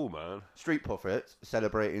 Fuck all, man. Street Profits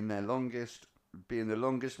celebrating their being the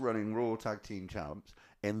longest running Raw Tag Team Champs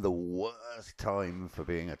in the worst time for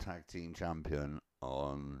being a Tag Team Champion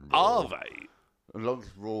on Raw. Are they?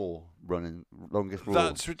 Longest Raw.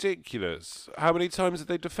 That's ridiculous. How many times have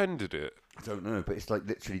they defended it? I don't know, but it's like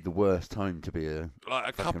literally the worst time to be a. Like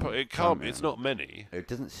a fucking couple. It can't. champion. It's not many. It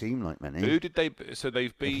doesn't seem like many. Who did they? So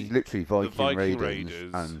they've It's beat literally Viking, Viking Raiders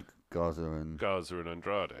Raiders and Gaza and. Garza and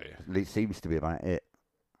Andrade. It seems to be about it.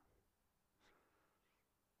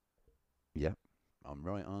 Yep, I'm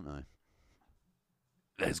right, aren't I?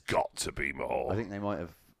 There's got to be more. I think they might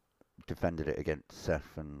have defended it against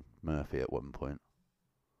Seth and Murphy at one point.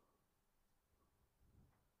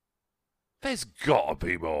 There's got to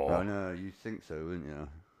be more. I know, you think so, wouldn't you?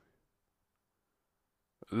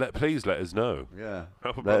 Please let us know. Yeah.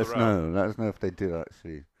 Help a Let us brother out. know. Let us know if they did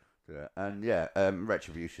actually do it. And yeah,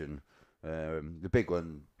 Retribution. The big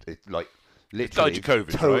one, it's like literally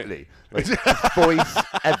Dijakovic, totally. Like, voice,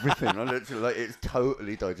 everything. I literally, like, it's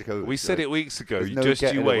totally Dijakovic. We said like, it weeks ago. there's You no just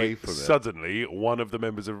getting you away wait. from it. Suddenly, one of the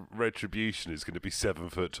members of Retribution is going to be 7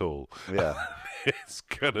 foot tall. Yeah. It's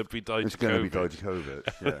going to be Dijakovic. It's going to be Dijakovic,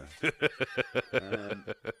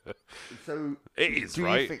 yeah. So It is, do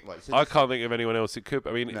right? You think, so I can't think of anyone else it could.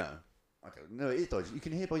 I mean, No, I don't. No, it is Dijakovic. You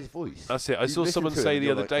can hear by his voice. that's it. I You saw listen someone to it say and the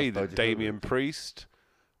you're other like, day that's that Dijakovic. Damian Priest.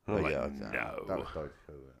 I'm Oh, like, yeah, no. that was Dijakovic.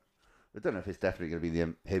 I don't know if it's definitely going to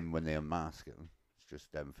be him when they unmask him. It's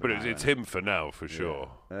just them for But now, it's innit? him for now, for sure.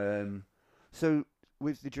 So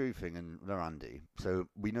with the Drew thing and Randy, so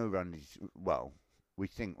we know Randy's we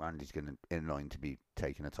think Randy's going to in line to be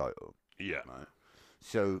taking a title, Yeah. right?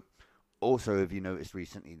 So also, have you noticed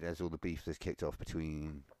recently there's all the beef that's kicked off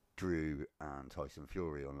between Drew and Tyson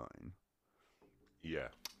Fury online? Yeah.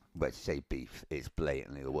 But to say beef, it's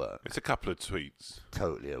blatantly a work, It's a couple of tweets.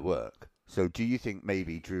 totally a work. So do you think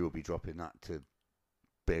maybe Drew will be dropping that to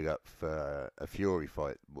big up for a Fury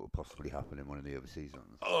fight that will possibly happen in one of the other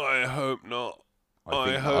seasons? I hope not. I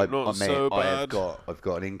think hope not so bad. I've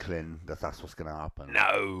got an inkling that that's what's going to happen.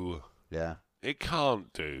 No. Yeah. It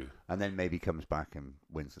can't do. And then maybe comes back and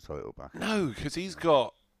wins the title back. No, because he's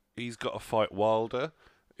got to fight Wilder.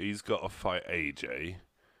 He's got to fight AJ.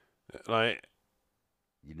 Like,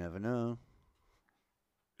 You never know.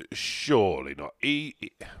 surely not.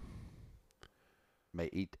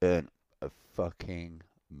 Mate, he earned a fucking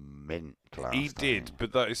mint last He did, time.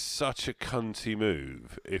 but that is such a cunty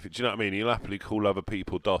move. Do you know what I mean? He'll happily call other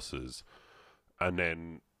people dossers and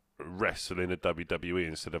then wrestle in a WWE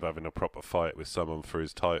instead of having a proper fight with someone for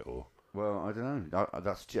his title. Well, I don't know.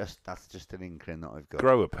 That's just an inkling that I've got.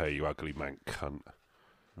 Grow a pair, you ugly man cunt.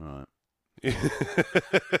 Right. I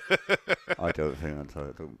don't think I'm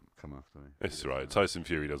tired. Don't come after me. It's right. Tyson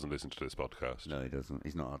Fury doesn't listen to this podcast. No, he doesn't.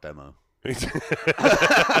 He's not our demo.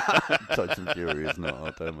 Tyson Fury is not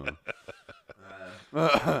our demo.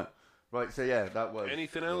 Right, so yeah, that was...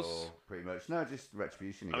 Anything else? Pretty much. No, just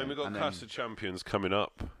Retribution again. I mean, we've got And Clash then- of Champions coming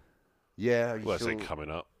up. Yeah, Well, I say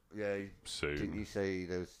coming up Yeah, didn't soon. you say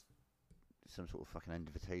there was some sort of fucking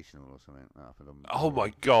invitational or something that happened on... Oh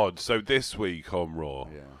my God. So this week on Raw,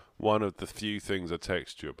 Yeah. one of the few things I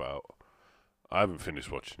text you about, I haven't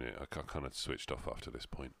finished watching it. I kind of switched off after this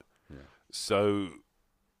point. Yeah. So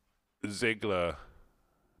Ziggler,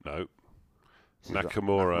 no,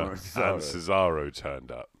 Nakamura and Cesaro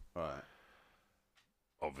turned up. Right.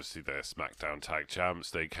 Obviously, they're SmackDown Tag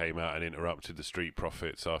Champs. They came out and interrupted the Street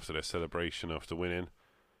Profits after their celebration after winning.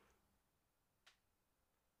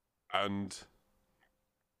 And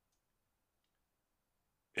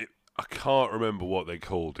I can't remember what they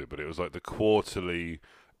called it, but it was like the quarterly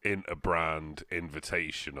Interbrand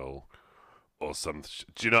Invitational or some...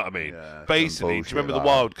 Do you know what I mean? Yeah, Basically, do you remember the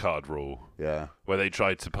wild card rule? Yeah. Where they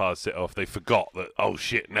tried to pass it off. They forgot that, oh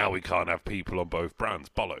shit, now we can't have people on both brands.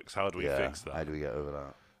 Bollocks. How do we fix that? How do we get over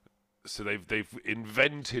that? So they've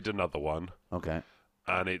invented another one, Okay.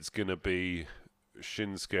 and it's going to be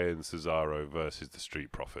Shinsuke and Cesaro versus the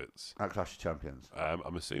Street Profits. At Clash of Champions.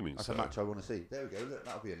 I'm assuming That's so. a match I want to see. There we go. Look,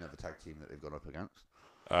 that'll be another tag team that they've gone up against.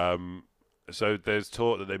 So there's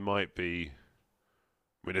talk that they might be...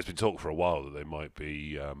 I mean, there's been talk for a while that they might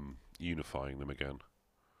be unifying them again.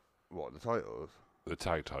 What, the titles? The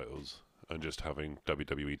tag titles, and just having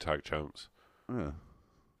WWE Tag Champs. Yeah.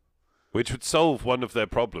 Which would solve one of their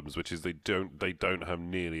problems, which is they don't have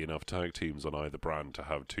nearly enough tag teams on either brand to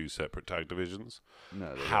have two separate tag divisions.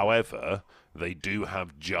 No. However, they do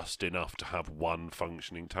have just enough to have one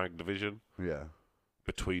functioning tag division Yeah.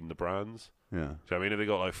 between the brands. Yeah. So, I mean, if they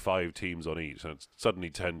got like 5 teams on each, and it's suddenly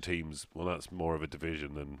 10 teams, well, that's more of a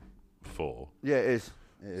division than 4. Yeah, it is.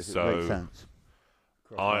 It is. So, it makes sense.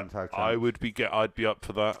 I'd be up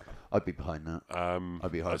for that. I'd be behind that.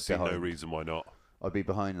 I'd be I see no behind. reason why not I'd be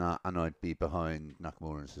behind that, and I'd be behind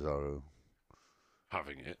Nakamura and Cesaro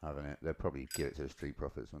having it. having it. They'll probably give it to the Street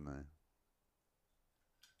Profits, wouldn't they?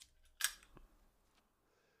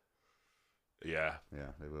 Yeah.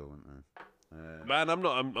 Yeah, they will, won't they? Man, I'm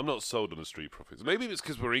not sold on the Street Profits. Maybe it's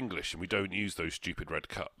because we're English and we don't use those stupid red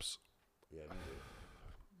cups. Yeah,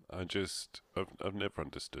 I've never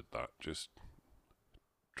understood that. Just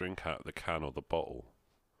drink out the can or the bottle.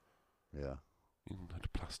 yeah. You know the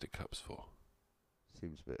plastic cups for?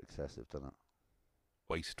 Seems a bit excessive, doesn't it?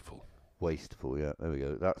 Wasteful. Wasteful, yeah. There we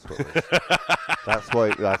go. That's what. That's why.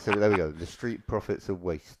 That's it. There we go. The Street Profits are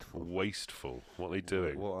wasteful. Wasteful. What are they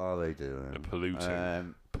doing? What are they doing? They're polluting. All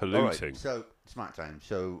Polluting. right, so SmackDown.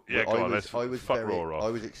 So Yeah, go on, let's fuck Raw off. I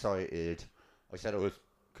was excited. I said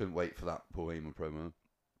couldn't wait for that Paul Heyman promo.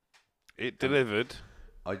 It delivered.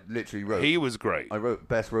 I literally wrote. He was great. I wrote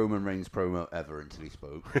best Roman Reigns promo ever until he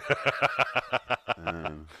spoke.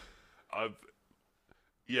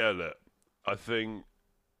 Look, I think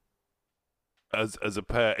as a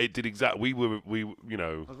pair, it did exactly. We you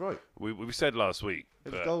know. I was right. We said last week.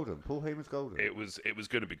 It was golden. Paul Heyman's golden. It was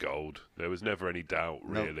going to be gold. There was never any doubt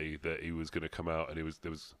really that he was going to come out, and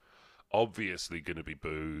there was obviously going to be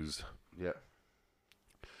boos. Yeah.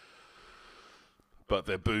 But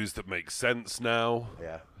they're boos that make sense now.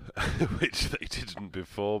 Yeah. Which they didn't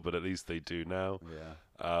before, but at least they do now. Yeah.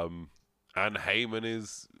 And Heyman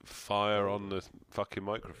is fire on the fucking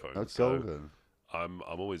microphone. That's so golden. I'm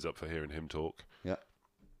always up for hearing him talk. Yeah.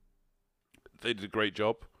 They did a great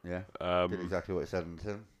job. Yeah. Did exactly what it said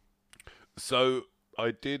until. So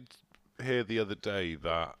I did hear the other day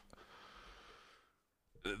that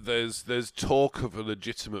there's talk of a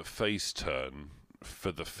legitimate face turn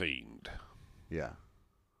for the Fiend. Yeah.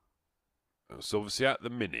 So obviously at the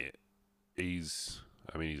minute he's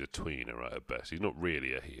a tweener right at best. He's not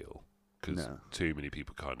really a heel because too many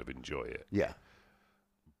people kind of enjoy it. Yeah.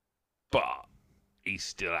 But he's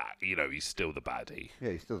still he's still the baddie.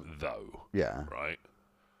 Yeah, he's still though. Yeah. Right.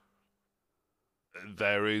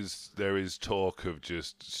 There is talk of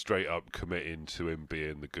just straight up committing to him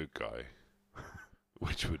being the good guy,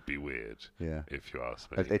 which would be weird. Yeah. If you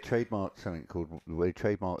ask me. They trademarked something called. They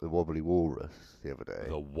trademarked the Wobbly Walrus the other day.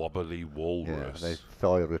 The Wobbly Walrus. Yeah, they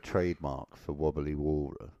filed a trademark for Wobbly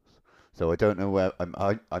Walrus. So I don't know where.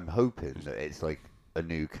 I'm hoping that it's like a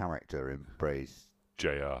new character in Bray's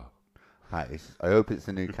JR. house. I hope it's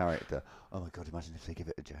a new character. Oh my god! Imagine if they give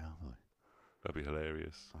it a JR boy. That'd be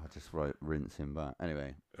hilarious. I'll just rinse him back.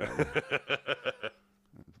 Anyway. We'll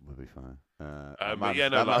be fine. That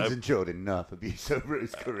man's endured enough abuse over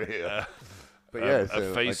his career. But yeah,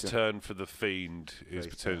 a face turn for the Fiend is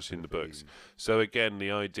potentially in the books. So again,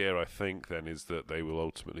 the idea I think then is that they will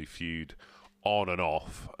ultimately feud on and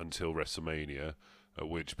off until WrestleMania. At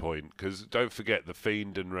which point, because don't forget, the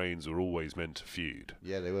Fiend and Reigns were always meant to feud.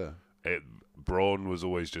 Yeah, they were. Braun was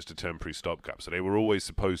always just a temporary stopgap, so they were always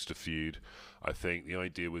supposed to feud. I think the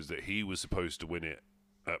idea was that he was supposed to win it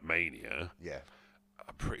at Mania. Yeah.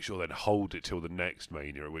 I'm pretty sure they'd hold it till the next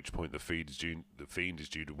Mania, at which point the Fiend is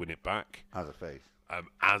due to win it back As a face.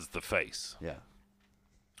 as the face. Yeah.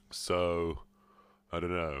 So I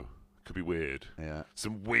don't know. Could be weird. Yeah.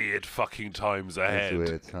 Some weird fucking times ahead. It's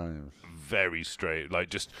weird times. Very straight. Like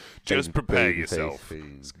just prepare Babyface yourself.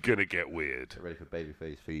 Fiend. It's gonna get weird. Get ready for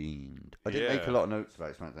Babyface Fiend. I didn't make a lot of notes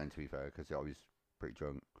about SmackDown, to be fair, because I was pretty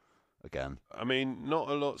drunk again. I mean, not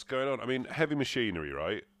a lot's going on. I mean, Heavy Machinery,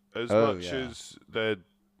 right? As much as they're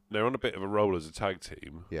on a bit of a roll as a tag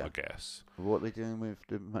team, I guess. What are they doing with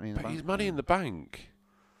the Money in the Bank? But he's Money in the Bank.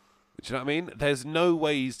 Do you know what I mean? There's no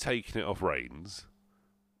way he's taking it off Reigns.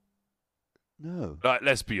 No. Like,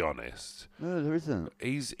 let's be honest. No, there isn't.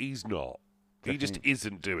 He's not. He just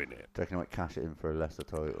isn't doing it. Do you reckon he might cash it in for a lesser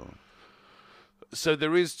title? So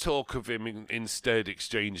there is talk of him instead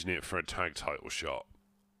exchanging it for a tag title shot.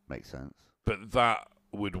 Makes sense. But that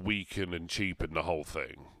would weaken and cheapen the whole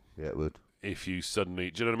thing. Yeah, it would. If you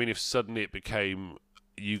suddenly... Do you know what I mean? If suddenly it became...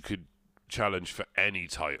 You could challenge for any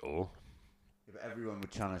title... Yeah, but everyone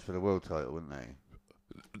would challenge for the world title, wouldn't they?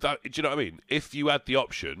 Do you know what I mean? If you had the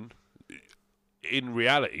option... In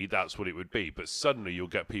reality, that's what it would be. But suddenly you'll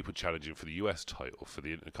get people challenging for the US title, for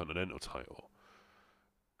the Intercontinental title.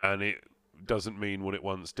 And it doesn't mean what it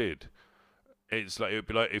once did. It's like, it would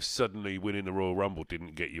be like if suddenly winning the Royal Rumble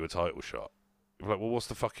didn't get you a title shot. You're like, well, what's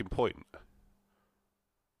the fucking point?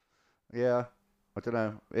 Yeah, I don't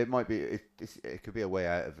know. It might be. It could be a way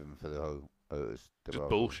out of him for the whole. Just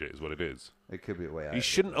bullshit is what it is. It could be a way out. He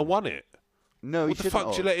shouldn't have won it. No, what the fuck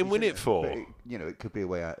did you let him win it for? But it could be a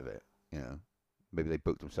way out of it. Maybe they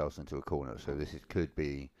booked themselves into a corner, so could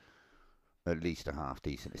be at least a half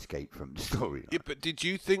decent escape from the story. Yeah, but did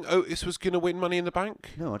you think Otis was going to win Money in the Bank?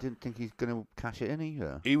 No, I didn't think he's going to cash it in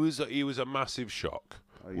either. He was a massive shock,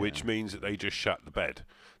 which means that they just shut the bed.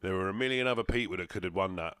 There were a million other people that could have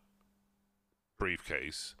won that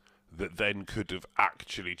briefcase that then could have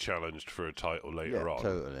actually challenged for a title later on.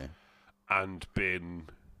 Totally. And been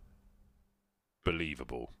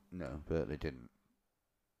believable. No, but they didn't.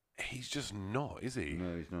 He's just not, is he?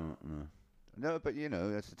 No, he's not. No, but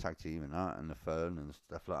that's the tag team and that and the fun and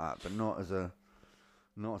stuff like that, but not as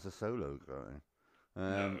a solo guy.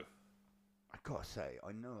 No. I gotta say,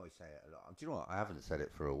 I know I say it a lot. Do you know what? I haven't said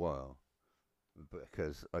it for a while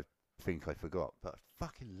because I think I forgot. But I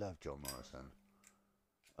fucking love John Morrison.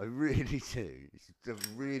 I really do. He's a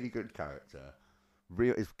really good character.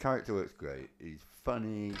 His character works great. He's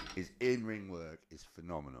funny. His in-ring work is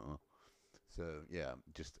phenomenal. So, yeah,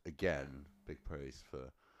 just, again, big praise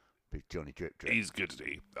for Big Johnny Drip Drip. He's good, isn't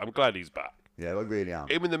he? I'm glad he's back. Yeah, I really am.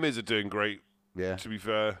 Him and The Miz are doing great, yeah. to be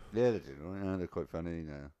fair. Yeah, they do. Yeah, they're quite funny.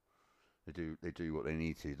 They do what they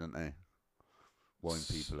need to, don't they? Wind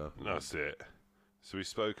people up. That's it. So we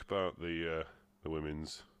spoke about the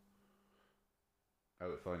women's...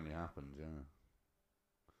 Oh, it finally happened, yeah.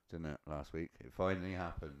 Didn't it, last week? It finally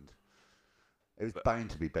happened. It was bound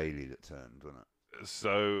to be Bailey that turned, wasn't it?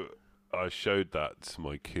 So... I showed that to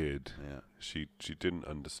my kid. Yeah. She didn't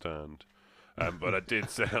understand. But I did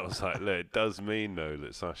say, I was like, look, it does mean, though,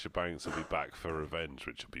 that Sasha Banks will be back for revenge,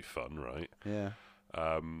 which will be fun, right? Yeah.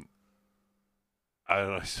 And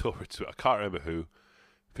I saw it, I can't remember who.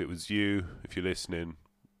 If it was you, if you're listening,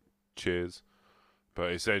 cheers.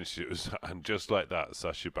 But essentially, it was, and just like that,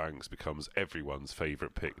 Sasha Banks becomes everyone's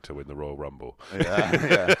favourite pick to win the Royal Rumble.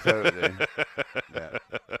 Yeah, totally. Yeah.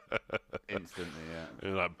 Instantly, yeah.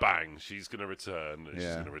 And like, bang, she's going to return, and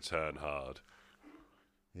she's going to return hard.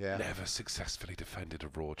 Yeah. Never successfully defended a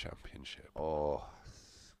Raw Championship. Oh.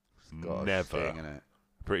 Never. Sting, innit?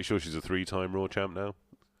 Pretty sure she's a 3-time Raw Champ now.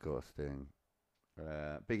 Got a sting.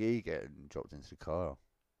 Big E getting dropped into the car.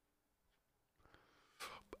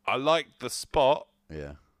 I liked the spot.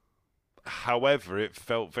 Yeah. However, it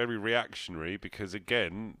felt very reactionary because,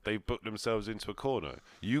 again, they booked themselves into a corner.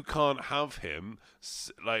 You can't have him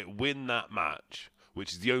win that match,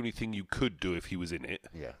 which is the only thing you could do if he was in it.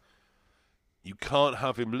 Yeah. You can't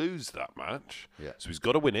have him lose that match. Yeah. So he's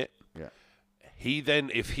got to win it. Yeah. He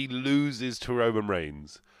then, if he loses to Roman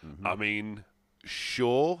Reigns, I mean,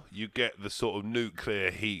 sure, you get the sort of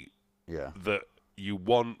nuclear heat that you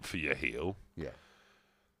want for your heel. Yeah.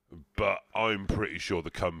 But I'm pretty sure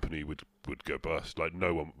the company would go bust. Like,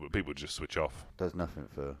 no one, people would just switch off. Does nothing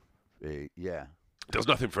for, yeah. does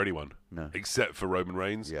nothing for anyone. No. Except for Roman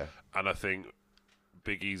Reigns. Yeah. And I think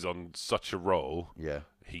Big E's on such a roll. Yeah.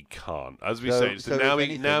 He can't. As we So- say, so now if he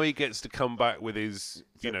anything- now he gets to come back with his,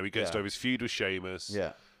 he gets yeah. to have his feud with Sheamus,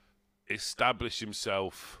 Yeah. establish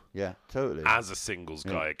himself Yeah. Totally. as a singles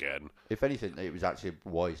guy again, If anything, it was actually a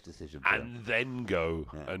wise decision. For him. and then go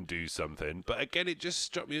Yeah. and do something. But again, it just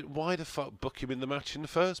struck me, why the fuck book him in the match in the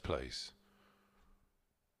first place?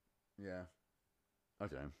 Yeah. I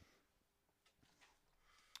don't know.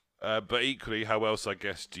 But equally, how else, I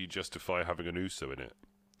guess, do you justify having an Uso in it?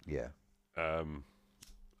 Yeah.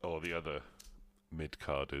 Or the other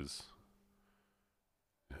mid-carders?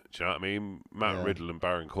 Do you know what I mean? Matt Yeah. Riddle and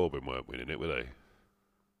Baron Corbin weren't winning it, were they?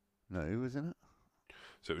 No, who was in it?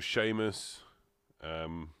 So it was Sheamus.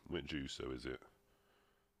 Which Uso is it?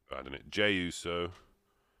 I don't know. Jey Uso,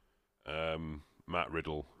 Matt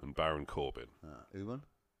Riddle, and Baron Corbin. Who won?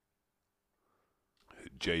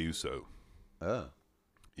 Jey Uso. Oh.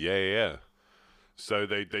 Yeah. So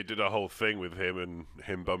they did a whole thing with him and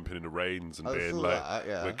him bumping into Reigns and I being saw like, that,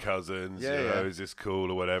 yeah. we're cousins, Yeah, you know, yeah. is this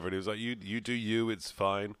cool or whatever? And he was like, you do you, it's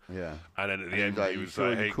fine. Yeah. And then at the And end, he was like, he "You was sure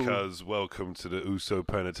like, you're hey, cool?" cuz, welcome to the Uso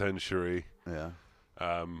Penitentiary Yeah.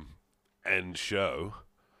 end show.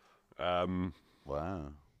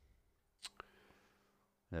 Wow.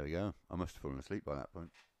 There we go. I must have fallen asleep by that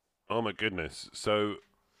point. Oh my goodness. So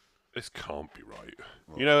this can't be right.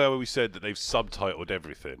 You know how we said that they've subtitled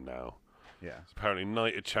everything now? Yeah. Apparently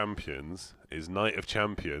Night of Champions is Night of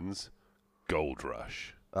Champions Gold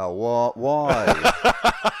Rush. Oh, what? Why?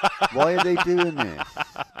 Why are they doing this?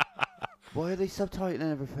 Why are they subtitling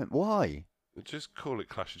everything? Why? Just call it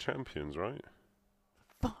Clash of Champions, right?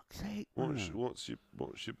 Fuck's sake. What's your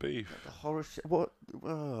beef? The horror show. What?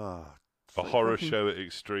 Oh, it's A like horror fucking- show at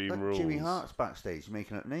Extreme like Rules. Jimmy Hart's backstage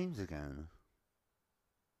making up names again.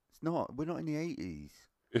 It's not. We're not in the 80s.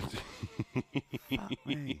 Fuck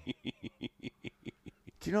me.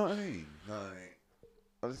 Do you know what I mean? Like,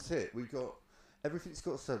 that's it. We've got everything's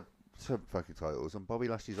got sub fucking titles, and Bobby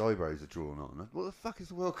Lashley's eyebrows are drawn on. What the fuck is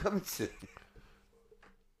the world coming to?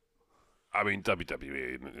 I mean,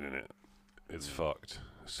 WWE, isn't it? It's fucked.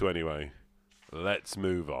 So anyway, let's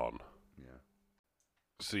move on. Yeah.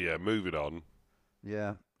 So yeah, moving on.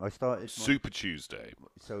 Yeah. I started. Super Tuesday.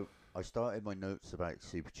 So I started my notes about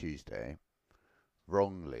Super Tuesday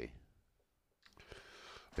wrongly.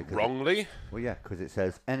 Because Wrongly? well, yeah, because it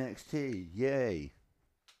says NXT. Yay!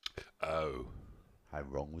 Oh. How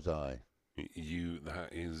wrong was I? That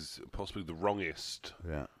is possibly the wrongest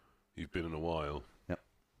Yeah. you've been in a while.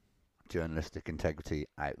 Journalistic integrity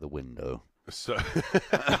out the window. So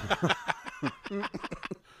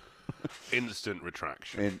instant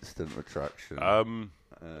retraction. Instant retraction.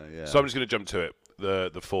 Yeah. So I'm just going to jump to it.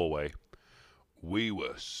 The four-way. We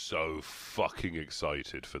were so fucking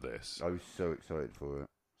excited for this. I was so excited for it.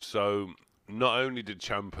 So not only did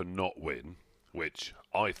Ciampa not win, which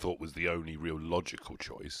I thought was the only real logical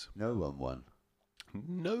choice, No one won.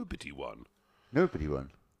 nobody won. Nobody won.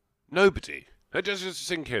 Nobody. Let just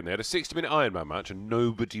sink in. They had a 60-minute Iron Man match and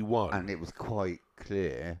nobody won. And it was quite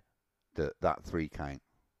clear that 3 count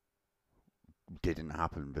didn't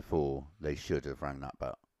happen before they should have rang that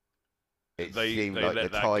bell. It They seemed let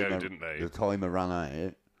like that go, didn't they? the timer ran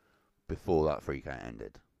out before that 3 count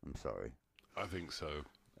ended. I'm sorry. I think so.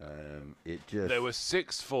 It just There were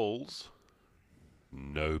 6 falls.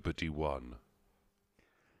 Nobody won.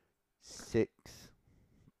 6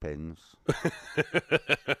 pins,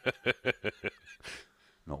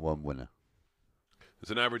 not one winner. There's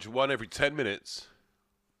an average of 1 every 10 minutes.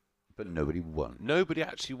 But nobody won. Nobody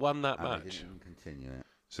actually won that And they match. didn't even continue it.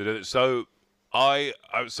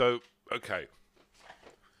 Okay.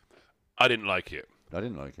 I didn't like it. I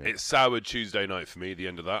didn't like it. It soured Tuesday night for me, the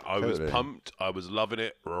end of that. I was Totally. pumped. I was loving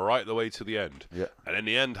it right the way to the end. Yeah. And then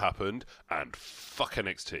the end happened, and fuck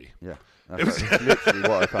NXT. Yeah, that's literally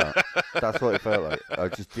what I felt. That's what it felt like.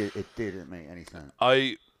 It didn't make any sense.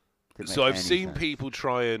 I've Didn't make any seen sense. people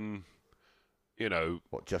try and,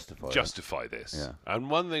 What justify? it? justify this. Yeah. And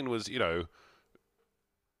one thing was,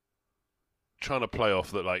 trying to play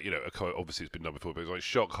off that, obviously it's been done before, but it was like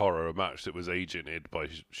Shock Horror, a match that was agented by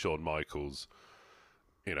Shawn Michaels.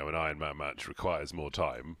 An Iron Man match requires more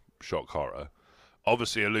time. Shock Horror.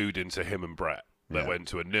 Obviously alluding to him and Brett that Yeah. went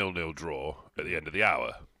to a 0-0 draw at the end of the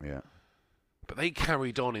hour. Yeah, But they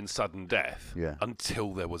carried on in sudden death Yeah.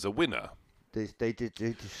 until there was a winner. they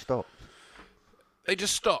just stopped. They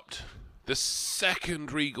just stopped. The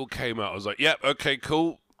second Regal came out, I was like, yep, okay,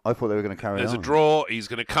 cool. I thought they were going to carry There's on. a draw. He's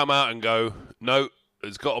going to come out and go, no,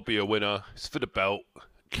 there's got to be a winner. It's for the belt.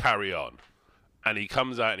 Carry on. And he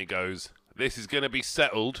comes out and he goes, this is going to be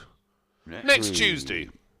settled next week. Tuesday.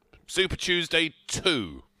 Super Tuesday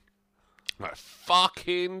 2. Like,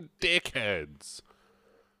 fucking dickheads.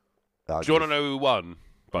 Do you want to know who won,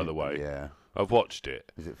 by the way? Yeah. I've watched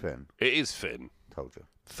it. Is it Finn? It is Finn. Told you.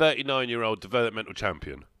 39-year-old developmental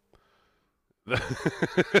champion.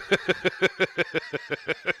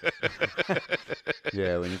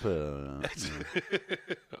 Yeah, when you put it on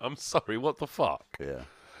that. I'm sorry, what the fuck? Yeah.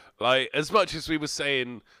 Like, as much as we were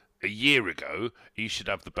saying a year ago he should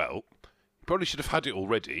have the belt, he probably should have had it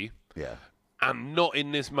already, Yeah. and not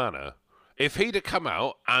in this manner. If he'd have come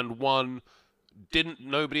out and won,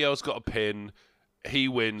 nobody else got a pin, he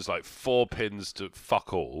wins like 4 pins to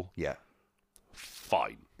fuck all, Yeah.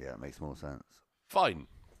 fine. Yeah, it makes more sense. Fine.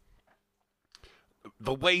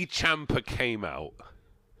 The way Ciampa came out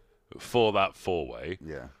for that 4-way,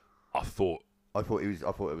 Yeah. I thought I thought it was it.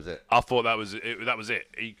 that was it. That was it.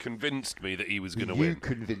 He convinced me that he was going to You win.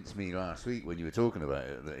 convinced me last week when you were talking about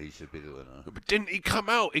it that he should be the winner. But didn't he come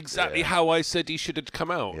out exactly Yeah. how I said he should have come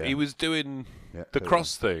out? Yeah. He was doing Yeah, the totally.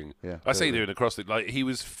 cross thing. Yeah, I say totally. doing the cross thing. Like, he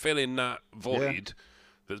was filling that void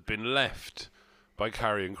that's been left by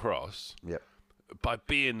Karrion Kross Yep. by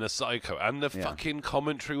being the psycho. And the Yeah. fucking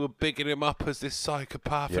commentary were bigging him up as this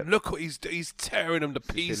psychopath. Yep. And look what he's tearing them to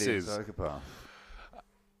Silly pieces. psychopath.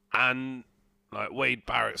 And like Wade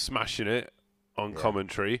Barrett smashing it on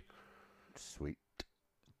commentary. Sweet.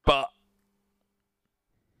 But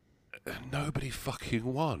nobody fucking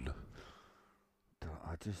won.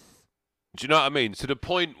 I just. Do you know what I mean? To the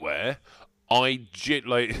point where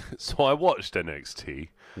so I watched NXT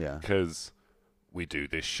Yeah. because we do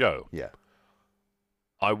this show. Yeah.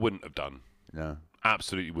 I wouldn't have done. No.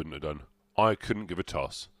 Absolutely wouldn't have done. I couldn't give a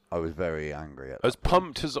toss. I was very angry at As that point.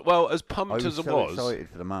 pumped as it I was, was so excited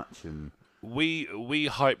for the match and we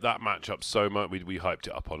hyped that match up so much. We hyped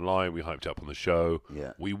it up online. We hyped it up on the show.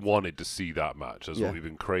 yeah. We wanted to see that match. That's Yeah. what we've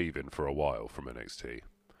been craving for a while from NXT.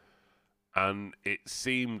 And it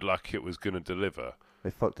seemed like it was going to deliver. They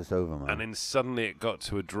fucked us over, man. And then suddenly it got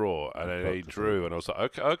to a draw, and then they fucked us drew, and I was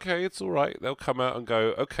like, okay, it's all right. They'll come out and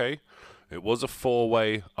go, okay, it was a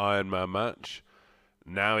 4-way Iron Man match.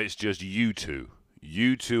 Now it's just you two.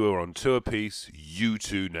 You two are on 2 apiece. You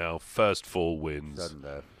two now, first 4 wins. Sudden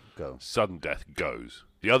death. Go. Sudden death goes.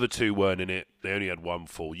 The other 2 weren't in it. They only had 1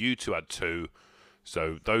 fall. You 2 had 2.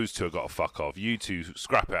 So those 2 have got to fuck off. You 2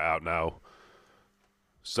 scrap it out now.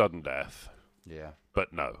 Sudden death. Yeah.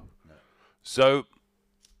 But no. So,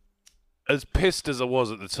 as pissed as I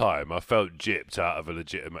was at the time, I felt gypped out of a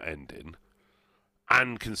legitimate ending.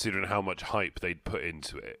 And considering how much hype they'd put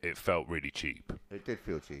into it, it felt really cheap. It did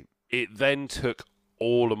feel cheap. It then took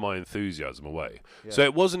all of my enthusiasm away. Yeah. So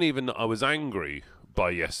it wasn't even that I was angry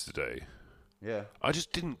by yesterday. Yeah. I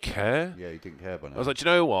just didn't care. Yeah, you didn't care about it. I was like, do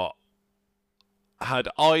you know what? Had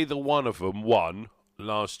either one of them won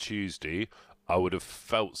last Tuesday, I would have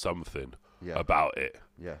felt something Yeah. about it.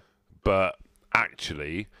 Yeah. But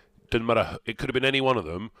actually, didn't matter. It could have been any one of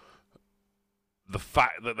them. The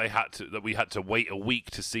fact that we had to wait a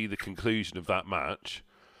week to see the conclusion of that match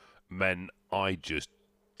meant I just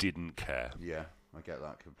didn't care. Yeah. I get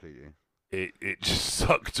that completely. It just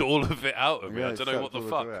sucked all of it out of me. Yeah, I it don't know what sucked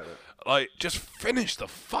the all of fuck. it out. Like, just finish the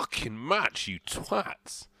fucking match, you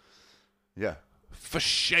twats. Yeah. For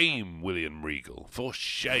shame, William Regal. For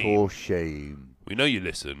shame. For shame. We know you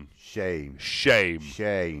listen. Shame. Shame.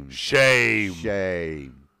 Shame. Shame.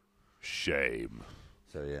 Shame. Shame.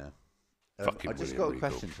 So yeah. Fucking I just William got a Regal.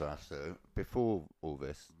 question to ask though, before all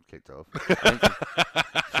this kicked off.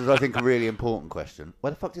 This is, I think, a really important question.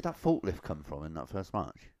 Where the fuck did that forklift come from in that first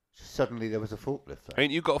match? Suddenly there was a forklift there.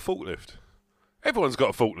 Ain't you got a forklift? Everyone's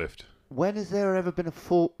got a forklift. When has there ever been a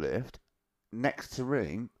forklift next to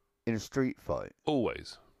ring in a street fight?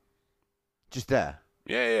 Always. Just there.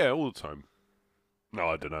 Yeah, all the time. No,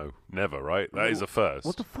 I don't know. Never, right? That is a first.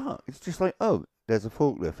 What the fuck? It's just like, oh, there's a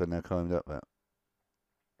forklift and they're climbed up there.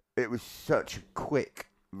 It was such a quick,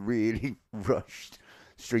 really rushed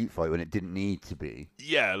street fight when it didn't need to be.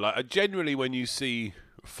 Yeah, like generally when you see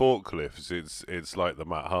forklifts, it's like the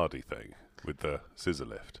Matt Hardy thing with the scissor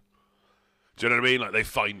lift. Do you know what I mean? Like they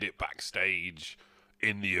find it backstage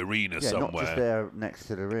in the arena Yeah, somewhere. not just there next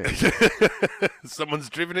to the ring. Someone's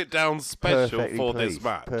driven it down special Perfectly for placed, this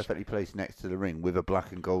match. Perfectly placed next to the ring with a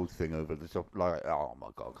black and gold thing over the top. Like, oh my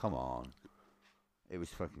god, come on. It was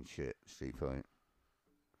fucking shit, street fight.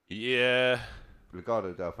 Yeah.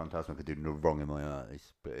 Legado del Fantasma could do no wrong in my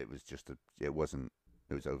eyes, but it was just it was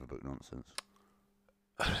overbooked nonsense.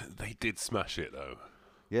 They did smash it though.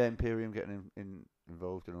 Yeah, Imperium getting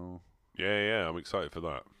involved and all. Yeah, I'm excited for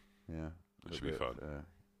that. Yeah. It should be fun.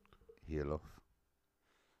 Heel off.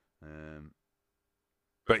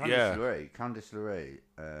 But Candice yeah. Candice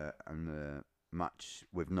LeRae and match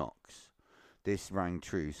with Knox, this rang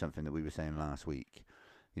true something that we were saying last week.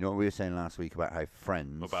 You know what we were saying last week about how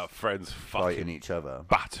friends fighting fighting each other,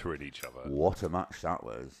 battering each other. What a match that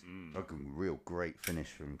was! Like a real great finish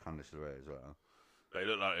from Candice LeRae as well. They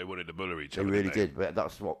looked like they wanted to muller each They other. really didn't they? did, but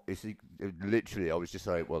that's what it's literally. I was just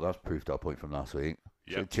like, well, that's proved our point from last week.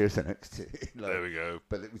 So Yep. cheers to NXT. Like, There we go.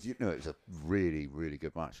 But it was, it was a really, really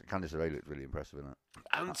good match. Candice LeRae looked really impressive in it.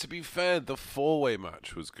 And to be fair, the 4-way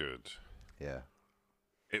match was good. Yeah.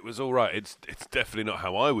 It was all right. It's definitely not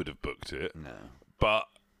how I would have booked it, No. but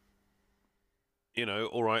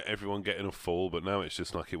all right, everyone getting a fall, but now it's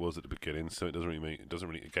just like it was at the beginning, so it doesn't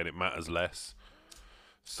really again, it matters less.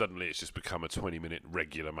 Suddenly it's just become a 20-minute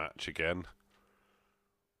regular match again.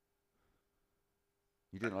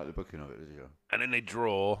 You didn't like the booking of it, did you? And then they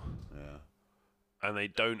draw, Yeah. and they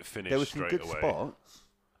don't finish There were some straight good away. spots.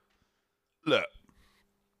 Look,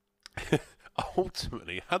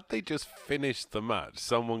 ultimately, had they just finished the match,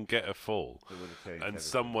 someone get a fall, They would have changed and everything.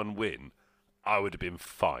 someone win, I would have been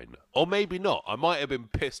fine. Or maybe not. I might have been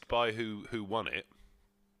pissed by who won it.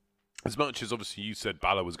 As much as obviously you said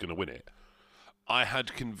Balor was going to win it, I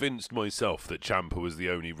had convinced myself that Ciampa was the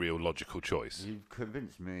only real logical choice. You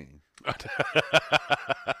convinced me.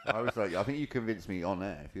 I was like, I think you convinced me on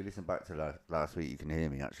air. If you listen back to last week, you can hear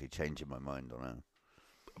me actually changing my mind on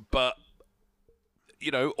it. But,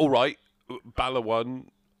 all right, Balor won.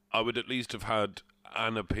 I would at least have had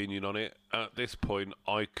an opinion on it. At this point,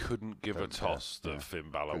 I couldn't give a toss that Finn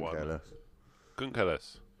Balor Couldn't won. care less. Couldn't care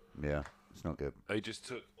less. Yeah, it's not good. They just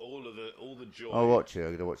took all the joy. I'll watch it.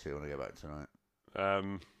 I'm gonna watch it when I get back tonight.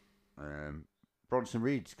 Um, Bronson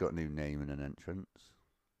Reed's got a new name and an entrance.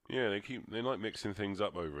 yeah, they like mixing things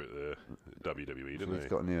up over at the WWE, So don't he's they?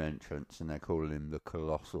 got a new entrance, and they're calling him the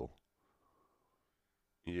Colossal.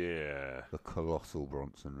 Yeah. The Colossal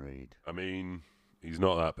Bronson Reed. I mean, he's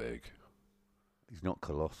not that big. He's not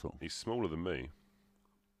colossal. He's smaller than me.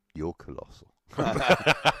 You're colossal.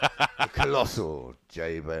 The Colossal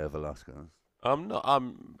Jay Bear Velasquez. I'm not.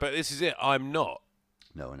 But this is it. I'm not.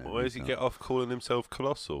 No, I know. Why does he get off calling himself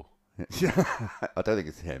Colossal? I don't think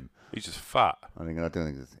it's him. He's just fat. I don't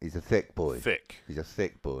think he's a thick boy. Thick. He's a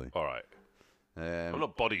thick boy. All right. I'm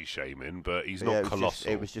not body shaming, but he's yeah, not it was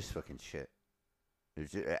colossal. It was just fucking shit. It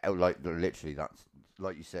was just, like literally that's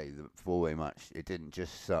like you say, the 4-way match. It didn't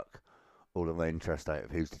just suck all of my interest out of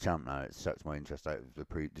who's the champ now. It sucks my interest out of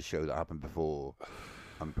the show that happened before.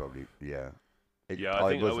 I'm probably Yeah, I think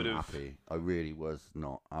I wasn't would've- happy. I really was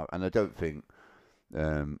not, and I don't think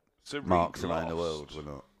So Reed marks around the lost world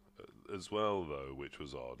were not. as well, though, which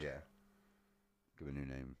was odd. Yeah. Give a new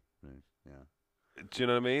name. Yeah. Do you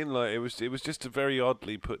know what I mean? Like it was just a very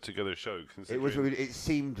oddly put together show. It was. It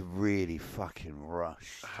seemed really fucking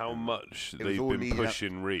rushed. how much It was they've all been leading up-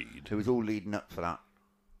 pushing Reed. It was all leading up for that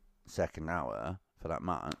second hour for that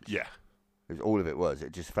match. Yeah. It was all of it was.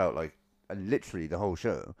 It just felt like, and literally the whole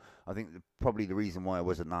show. I think probably the reason why I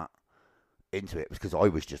wasn't that into it was because I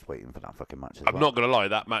was just waiting for that fucking match. As I'm well. not gonna lie,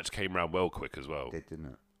 that match came round well quick as well. It did, didn't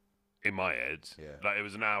it? In my head, Yeah. like it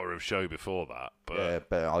was an hour of show before that, but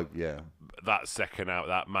that second out,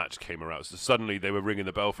 that match came around. So suddenly they were ringing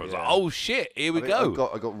the bell for. It. I was like, Yeah. oh shit, here we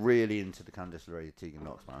go. I got really into the Candice LeRae Tegan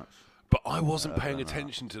Knox match. But I wasn't I've paying done that.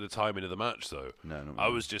 attention to the timing of the match though. No, not I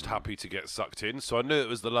really. was just happy to get sucked in, so I knew it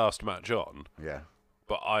was the last match on. Yeah.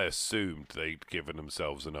 But I assumed they'd given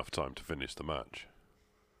themselves enough time to finish the match.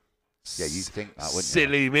 Yeah, you'd think that, wouldn't you?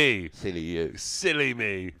 Silly me. Silly you. Silly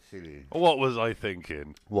me. Silly. What was I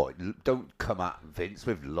thinking? What? Don't come at Vince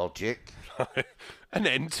with logic. An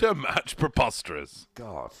end to a match preposterous.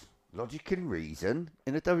 God. Logic and reason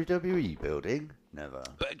in a WWE building? Never.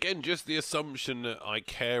 But again, just the assumption that I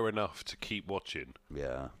care enough to keep watching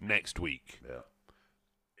Yeah. next week. Yeah.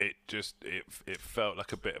 It felt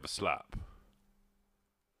like a bit of a slap.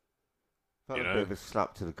 Felt You like a know? bit of a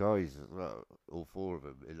slap to the guys as well. All four of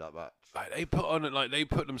them in that match. Like they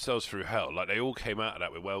put themselves through hell. Like they all came out of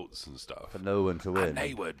that with welts and stuff. For no one to win. And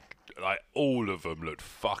they were like all of them looked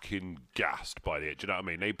fucking gassed by the end. Do you know what I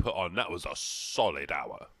mean? They put on that was a solid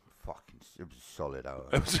hour. Fucking it was a solid hour.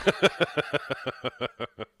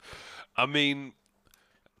 I mean,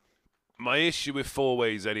 my issue with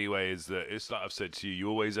 4-ways anyway is that it's like I've said to you. You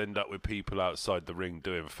always end up with people outside the ring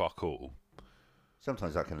doing fuck all.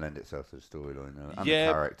 Sometimes that can lend itself to the storyline though, and Yeah.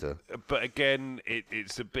 the character. But again,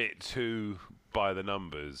 it's a bit too by the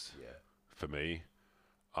numbers Yeah. for me.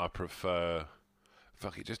 I prefer,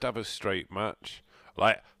 fuck it, just have a straight match.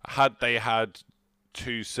 Like, had they had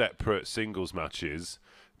 2 separate singles matches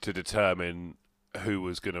to determine who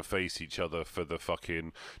was going to face each other for the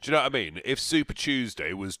fucking... Do you know what I mean? If Super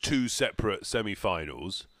Tuesday was 2 separate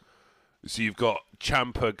semi-finals, so you've got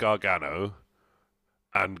Ciampa Gargano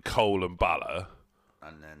and Cole and Balor,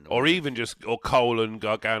 And then or even just Cole and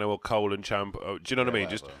Gargano or Cole and Ciampa. Do you know what I mean? whatever.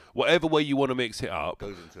 Just whatever way you want to mix it up,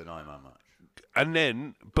 goes into an Iron match. and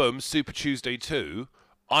then boom, Super Tuesday 2.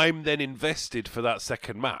 I'm then invested for that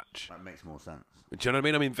second match. That makes more sense. Do you know what I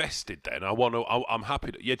mean? I'm invested then. I'm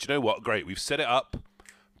happy. Yeah, do you know what? Great. We've set it up.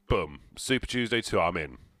 Boom. Super Tuesday 2. I'm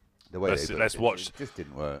in. The way Let's watch. It just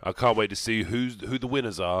didn't work. I can't wait to see who the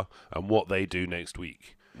winners are and what they do next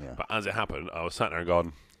week. Yeah. But as it happened, I was sat there and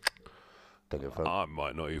gone, Don't give a fuck. I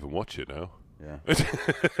might not even watch it now. Yeah.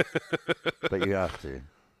 But you have to.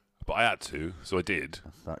 But I had to, so I did.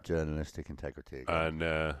 That's that journalistic integrity again.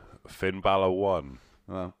 And Finn Balor won.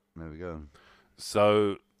 Well, there we go.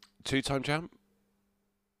 So, 2-time champ?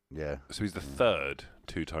 Yeah. So he's the third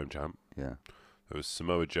 2-time champ. Yeah. There was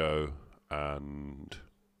Samoa Joe and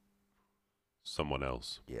someone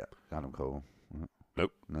else. Yeah. Adam Cole.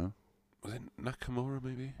 Nope. No? Was it Nakamura,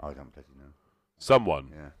 maybe? I don't bloody know. Someone.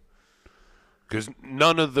 Yeah. Because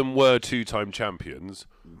none of them were 2-time champions.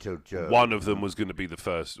 Until Joe. One of them was going to be the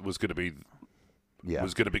first. Was going to be. Yeah.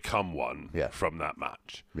 Was going to become one. Yeah. From that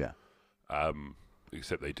match. Yeah.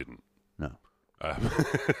 Except they didn't. No. Um,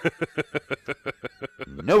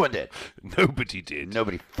 No one did. Nobody did.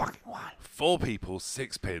 Nobody fucking won. 4 people,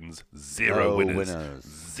 6 pins, 0 No winners. winners.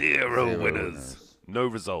 Zero Zero winners. winners. No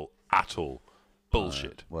result at all.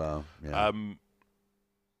 Bullshit. Well, yeah.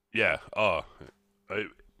 Yeah. Oh,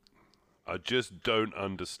 I just don't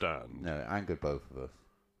understand. No, it angered both of us.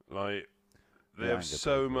 Like, they Yeah, have anger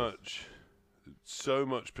so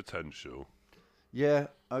much potential. Yeah,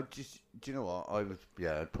 do you know what?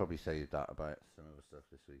 I'd probably say that about some other stuff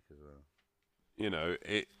this week as well. You know,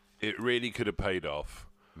 it really could have paid off,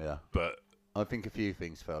 Yeah. but I think a few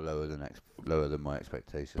things fell lower than my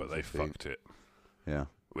expectations. they this week. fucked it. Yeah,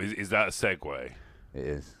 Is that a segue? it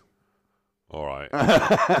is. All right.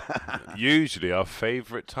 Usually our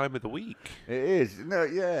favourite time of the week. It is. No,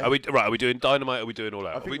 yeah. Are we doing Dynamite? Or are we doing All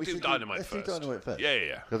Out? I think we we do should Dynamite let's first. do Dynamite first.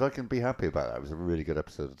 Yeah. Because I can be happy about that. It was a really good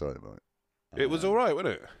episode of Dynamite. It was all right,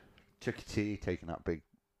 wasn't it? Chucky T taking that big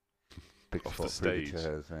Off spot the through stage.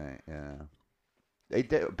 chairs, right? Yeah. They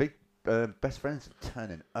did big. Best friends are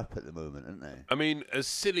turning up at the moment, aren't they? I mean, as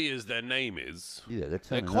silly as their name is, Yeah, they're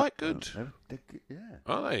turning quite up. good. They're good. Yeah.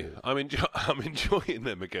 aren't they? I'm enjoying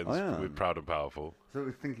them against I am. with Proud and Powerful. So I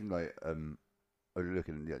was thinking, like, I was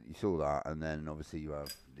looking, you saw that, and then obviously you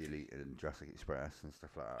have the Elite and Jurassic Express and stuff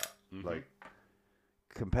like that. Mhm. Like,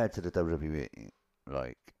 compared to the WWE,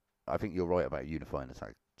 like, I think you're right about unifying the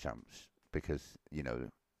tag champs because, you know,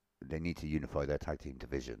 they need to unify their tag team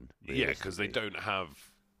division. Yeah, because they realistically. don't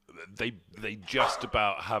have. They just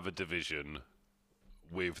about have a division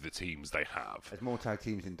with the teams they have. There's more tag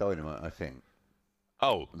teams in Dynamite, I think,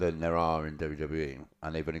 Oh, than there are in WWE,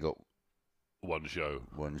 and they've only got one show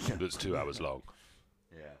one show. that's 2 hours long.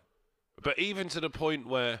 Yeah. But even to the point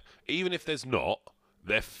where, even if there's not,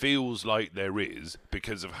 there feels like there is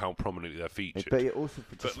because of how prominently they're featured. But it also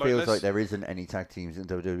just like, feels let's- like there isn't any tag teams in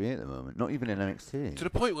WWE at the moment, not even in NXT. To the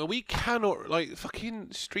point where we cannot, like,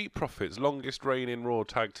 fucking Street Profits, longest reigning Raw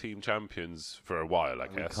Tag Team Champions for a while, I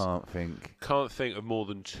We guess. can't think. Can't think of more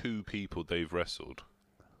than 2 people they've wrestled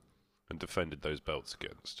and defended those belts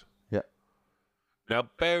against. Yeah. Now,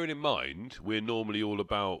 bearing in mind, we're normally all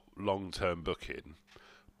about long-term booking,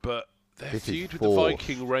 but their This is feud with the forced.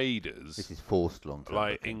 Viking Raiders, This is forced long term.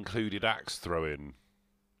 like, included axe throwing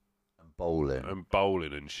bowling and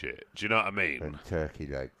bowling and shit. Do you know what I mean? and turkey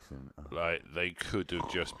legs and Like, they could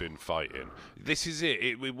have just been fighting. This is it.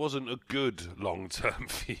 It wasn't a good long-term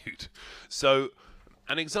feud. So,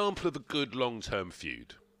 an example of a good long-term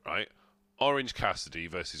feud, right? Orange Cassidy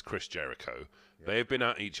versus Chris Jericho. They have been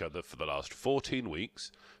at each other for the last 14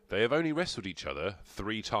 weeks. They have only wrestled each other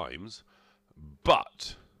 3 times,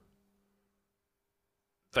 but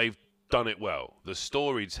they've done it well. The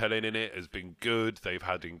storytelling in it has been good. They've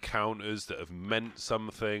had encounters that have meant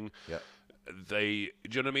something. yeah. Do you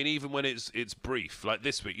know what I mean? Even when it's brief, like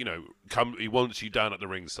this week, you know, he wants you down at the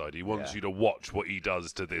ringside. He wants Yeah. you to watch what he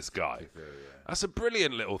does to this guy. That's a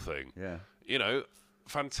brilliant little thing. Yeah. You know,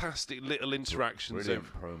 fantastic little interactions Brilliant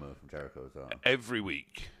promo from Jericho as well. every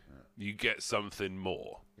week. You get something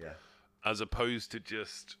more, Yeah. as opposed to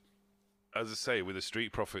just, as I say, with the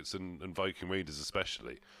Street Profits and Viking Raiders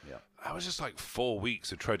especially. Yeah. That was just like 4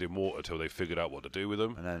 weeks of treading water till they figured out what to do with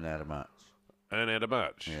them. And then they had a match. And then they had a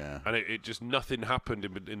match. Yeah. And it just, nothing happened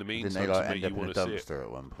in the Didn't meantime they like to make end you up in a want to see it. dumpster at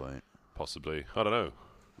one point? Possibly. I don't know.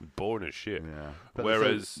 Boring as shit. Yeah. But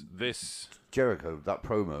Whereas this... Jericho, that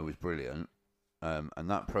promo was brilliant. And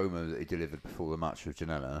that promo that he delivered before the match with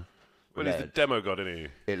Janela. Well, he's the demo god, isn't he?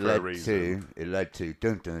 It For a led reason. to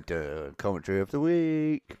dun dun dun commentary of the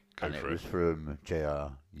week. and for it was from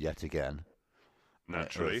JR yet again.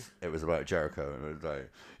 Naturally. It was about Jericho, and it was like,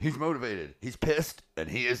 he's motivated, he's pissed, and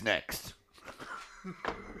he is next.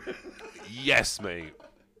 Yes, mate.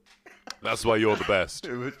 That's why you're the best.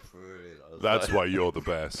 It was brilliant. That's why you're the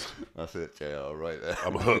best. That's it, JR, right there.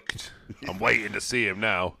 I'm hooked. I'm waiting to see him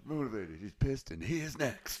now. Motivated, he's pissed, and he is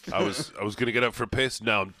next. I was gonna get up for a piss.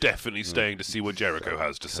 Now I'm definitely staying to see what Jericho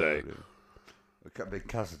has to say. Big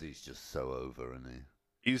Cassidy's just so over, isn't he?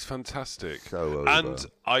 He's fantastic. So over. And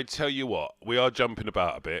I tell you what, we are jumping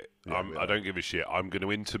about a bit. Yeah, I don't give a shit. I'm going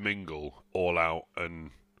to intermingle All Out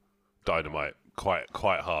and Dynamite quite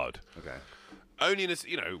hard. Okay. Only in this,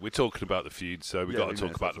 we're talking about the feud, so we got to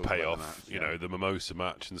talk about the payoff. The match, The Mimosa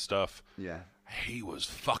match and stuff. Yeah. He was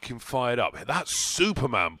fucking fired up. That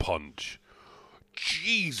Superman punch.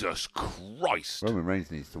 Jesus Christ. Roman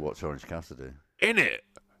Reigns needs to watch Orange Cassidy. In it.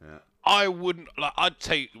 Yeah. I wouldn't. I'd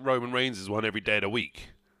take Roman Reigns' one every day of the week.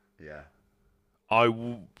 Yeah. I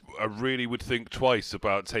really would think twice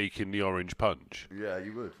about taking the orange punch. Yeah,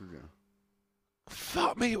 you would, wouldn't you?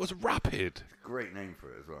 Fuck me, it was rapid. Great name for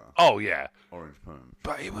it as well. Oh, yeah. Orange Punch.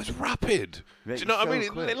 But it was rapid. Yeah, Do you know what I mean?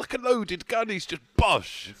 quick. Like a loaded gun, he's just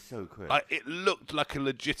bosh. It's so quick. Like, it looked like a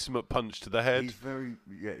legitimate punch to the head.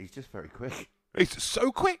 He's just very quick. He's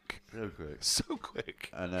so quick. So quick. So quick.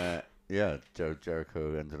 And,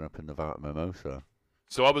 Jericho ended up in the Vat Mimosa.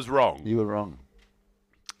 So I was wrong. You were wrong.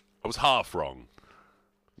 I was half wrong.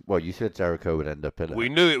 Well, you said Jericho would end up in it. We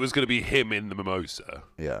knew it was going to be him in the Mimosa.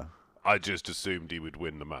 Yeah. I just assumed he would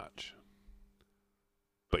win the match.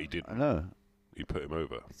 But he didn't. I know. He put him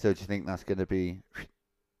over. So do you think that's going to be...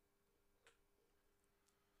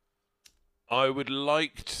 I would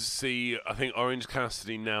like to see. I think Orange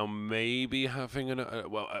Cassidy now maybe having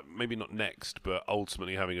maybe not next, but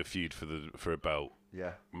ultimately having a feud for a belt.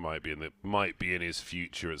 Yeah. Might be in his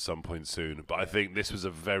future at some point soon. But I think this was a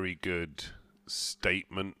very good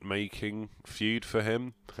statement-making feud for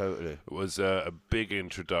him. Totally. It was a big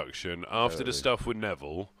introduction after the Totally. stuff with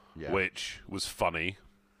Neville, Yeah. which was funny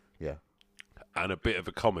Yeah. and a bit of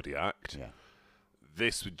a comedy act. Yeah.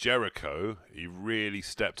 This with Jericho, he really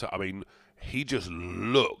stepped up. I mean, he just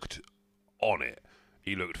looked on it.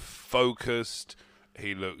 He looked focused.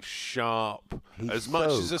 He looked sharp. He's as much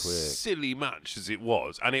so as a quick. silly match as it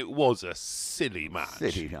was, and it was a silly match.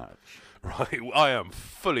 City match. Right? I am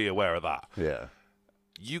fully aware of that. Yeah.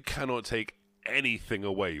 You cannot take anything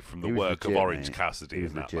away from the He was work of legit, Orange mate. Cassidy He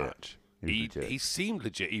was in that legit. match. He was legit. He seemed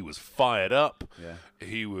legit. He was fired up. Yeah.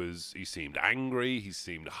 He seemed angry. He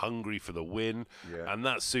seemed hungry for the win. Yeah. And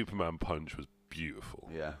that Superman punch was beautiful.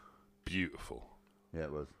 Yeah. Beautiful. Yeah,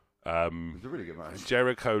 it was. It was a really good match.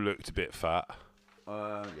 Jericho looked a bit fat.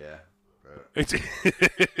 Yeah.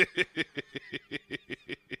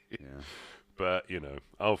 Yeah. But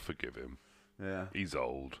I'll forgive him. Yeah. He's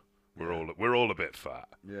old. We're all a bit fat.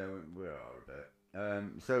 Yeah, we are a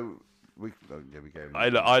bit. So we go.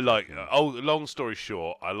 I like. Long story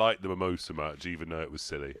short, I like the Mimosa match, even though it was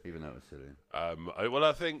silly. Even though it was silly.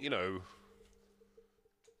 I think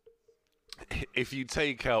if you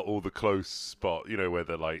take out all the close spot, where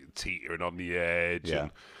they're like teetering on the edge, Yeah.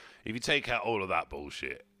 and if you take out all of that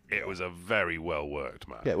bullshit, it was a very well worked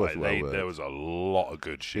match. Yeah, it was well worked. There was a lot of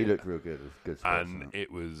good shit. He looked real good. It was good stuff. And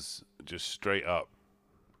it was just straight up.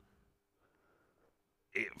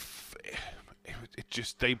 It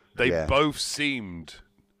just they Yeah. both seemed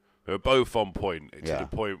they were both on point to Yeah. the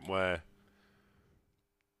point where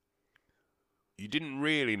you didn't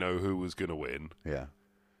really know who was going to win, Yeah.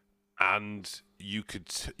 and you could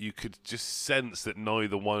just sense that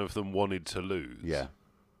neither one of them wanted to lose. Yeah.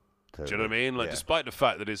 Do you know what I mean? Like, Yeah. despite the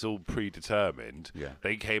fact that it's all predetermined, Yeah.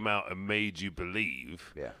 they came out and made you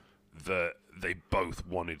believe Yeah. that they both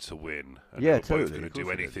wanted to win. And Yeah, they were totally, both going of to do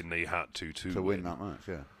course they did. anything they had to To win that match,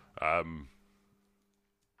 yeah.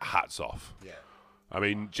 Hats off. Yeah. I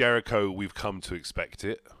mean, Jericho, we've come to expect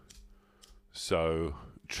it. So,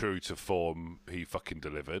 true to form, he fucking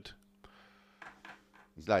delivered.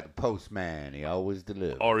 He's like the postman. He always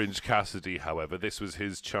delivers. Orange Cassidy, however, this was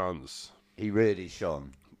his chance. He really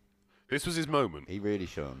shone. This was his moment. He really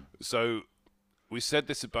shone. So, we said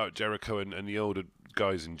this about Jericho and the older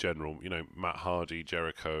guys in general. Matt Hardy,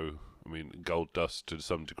 Jericho, Goldust to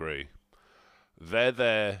some degree. They're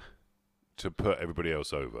there to put everybody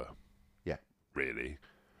else over. Yeah. Really.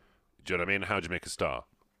 Do you know what I mean? How do you make a star?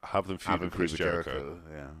 Have them feud with Chris Jericho.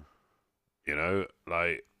 Yeah.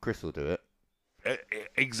 Chris will do it.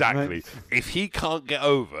 Exactly. Right. If he can't get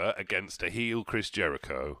over against a heel Chris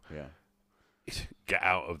Jericho, Yeah. get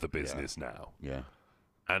out of the business now. Yeah.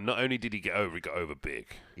 And not only did he get over, he got over big.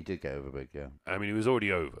 He did get over big, yeah. He was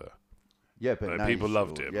already over. Yeah, but Like, now people he's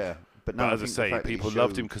loved still- him. Yeah, But now But as I think the say, fact that he people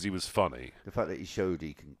loved showed- him because he was funny. The fact that he showed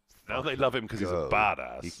he can. Now they fucking love him because he's a go.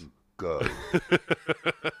 badass. He can go.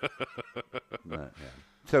 Right, yeah.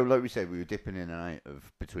 So, like we said, we were dipping in and out of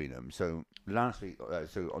between them. So last week,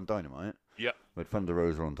 so on Dynamite, Yep. we had Thunder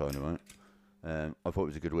Rosa on Dynamite. I thought it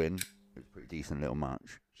was a good win. It was a pretty decent little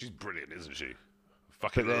match. She's brilliant, isn't she?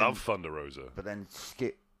 Fucking But then- love Thunder Rosa. But then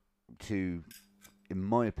skip to, in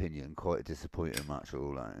my opinion, quite a disappointing match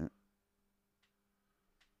all out.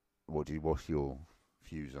 What's your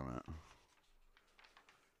views on it?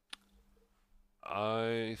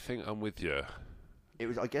 I think I'm with you, It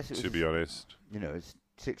was, I guess it was, to be honest. you know, it's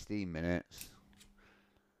 16 minutes.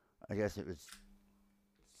 I guess it was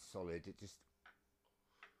solid.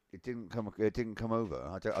 It didn't come over.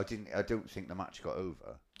 I don't think the match got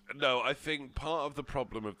over. No, I think part of the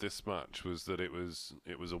problem of this match was that it was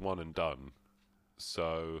a one and done.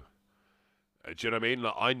 So, do you know what I mean?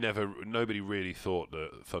 Like, nobody really thought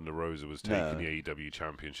that Thunder Rosa was taking No. the AEW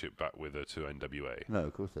Championship back with her to NWA. No,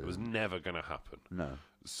 of course It was didn't. never going to happen. No,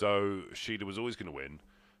 So Sheeta was always going to win.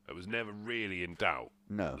 It was never really in doubt.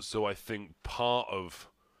 no. So I think part of,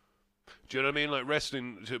 do you know what I mean? Like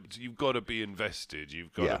wrestling, you've got to be invested.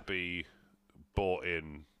 You've got Yeah. to be bought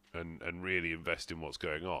in and really invest in what's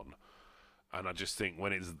going on. And I just think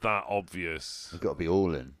when it's that obvious You've got to be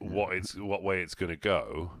all in. Yeah. what way it's going to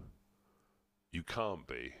go, you can't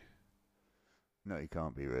be. No, you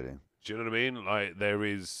can't be really. Do you know what I mean? Like there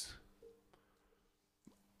is,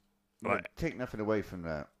 like Take nothing away from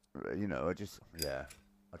that. You know, I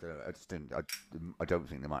don't know. I just didn't. I don't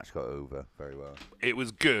think the match got over very well. it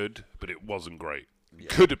was good, but it wasn't great. Yeah.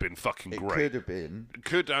 Could have been fucking It great. could have been.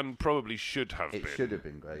 Could and probably should have It been. should have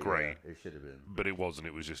been great. Great. Yeah, it should have been. But it wasn't.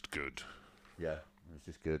 It was just good. Yeah, it was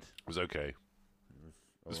just good. It was okay. It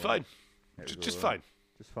was all fine. right. It was Just all fine. right.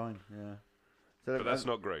 Just fine. Yeah. So But that's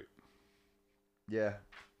not great. Yeah.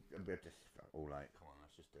 We're just all right. Come on,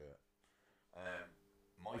 let's just do it.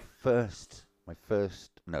 My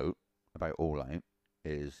first note about All Out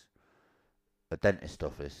is a dentist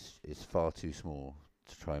office is far too small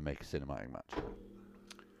to try and make a cinematic match.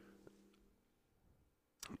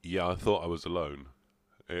 Yeah, I thought I was alone.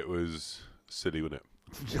 It was silly, wasn't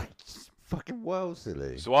it? Fucking well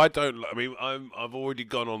silly. So I don't. I mean, I've already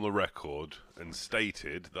gone on the record and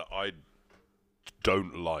stated that I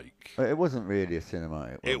don't like. It wasn't really a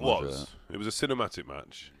cinematic. It was. It was a cinematic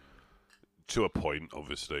match, to a point,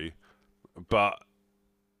 obviously, but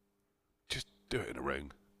just do it in a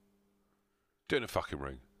ring. Do it in a fucking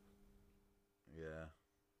ring. Yeah.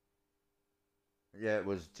 Yeah, it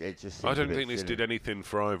was. It just. I seemed a don't bit think this silly. did anything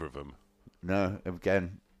for either of them. No,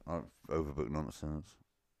 again, overbooked nonsense.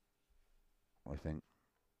 I think.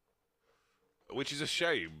 Which is a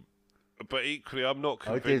shame. But equally, I'm not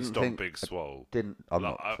I didn't convinced on think- Big Swole. I'm Like,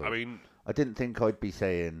 not. I mean, I didn't think I'd be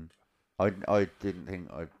saying. I didn't think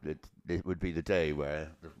it would be the day where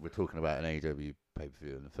we're talking about an AEW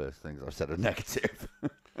pay-per-view and the first things I've said are negative.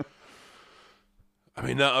 I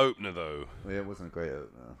mean that opener though. Yeah, it wasn't a great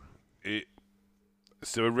opener.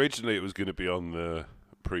 So originally it was going to be on the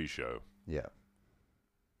pre-show, Yeah.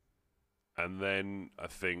 and then I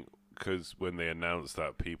think because when they announced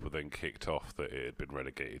that, people then kicked off that it had been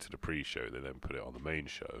relegated to the pre-show. They then put it on the main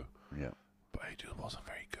show. Yeah. But it wasn't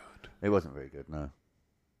very good. It wasn't very good, no.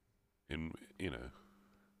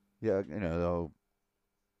 Yeah, The whole.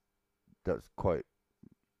 That's quite.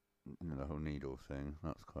 The whole needle thing.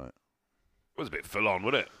 That's quite. it was a bit full on,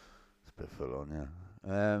 wasn't it? It's a bit full on,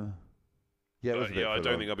 yeah. Yeah, it was a bit I full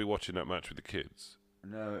don't on. think I'll be watching that match with the kids.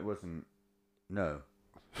 No, it wasn't. No.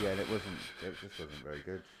 Yeah, and it wasn't. It just wasn't very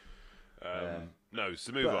good. No,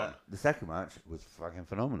 so move But, on. The second match was fucking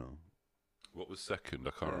phenomenal. What was second?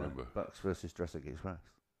 I can't remember. Bucks versus Jurassic Express.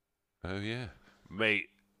 Oh yeah, mate.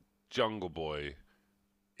 Jungle Boy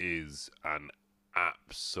is an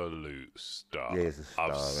absolute star. Yeah, he's a star,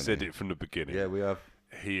 I've isn't said he? it from the beginning. Yeah, we have.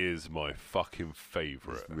 He is my fucking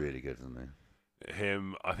favourite. He's really good, isn't he?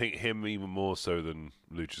 I think him even more so than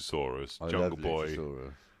Luchasaurus. I Jungle love Boy.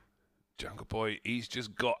 Luchasaurus. Jungle Boy, he's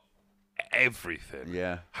just got everything,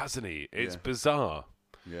 Yeah, hasn't he? It's Yeah. bizarre.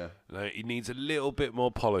 yeah. Like, he needs a little bit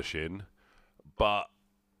more polishing, but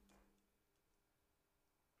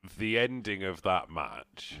the ending of that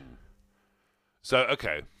match. So,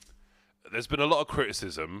 okay, there's been a lot of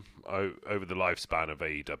criticism over the lifespan of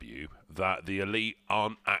AEW that the elite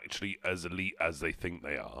aren't actually as elite as they think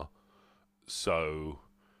they are. So,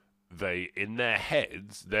 in their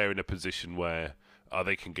heads, they're in a position where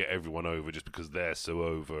they can get everyone over just because they're so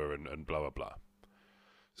over and blah, blah, blah.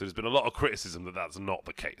 So there's been a lot of criticism that that's not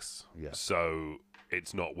the case. Yeah. So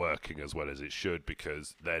it's not working as well as it should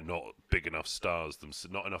because they're not big enough stars.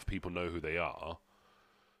 Not enough people know who they are.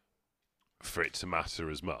 for it to matter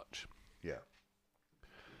as much. Yeah.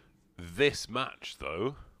 This match,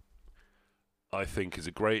 though, I think is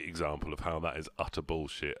a great example of how that is utter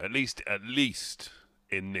bullshit. At least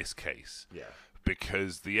in this case. Yeah.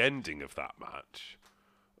 Because the ending of that match,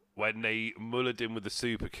 when they mullered him with the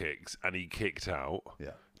super kicks and he kicked out,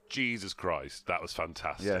 Yeah. Jesus Christ, that was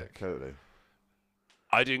fantastic. Yeah, totally.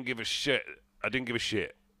 I didn't give a shit. I didn't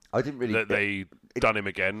really... that they done him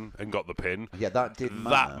again and got the pin. Yeah, that didn't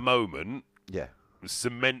matter. That moment Yeah.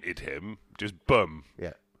 cemented him. Just boom.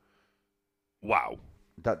 Yeah. Wow.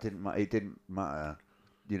 That didn't matter. It didn't matter.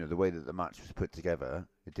 You know, the way that the match was put together,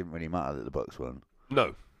 it didn't really matter that the Bucks won.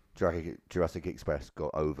 No. Jurassic Express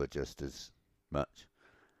got over just as much.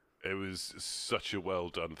 It was such a well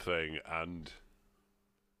done thing, and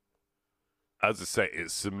as I say,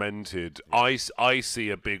 it cemented. I see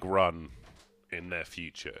a big run in their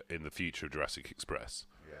future, in the future of Jurassic Express.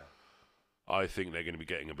 Yeah. I think they're going to be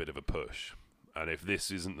getting a bit of a push, and if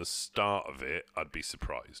this isn't the start of it, I'd be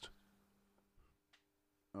surprised.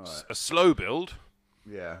 All right. A slow build,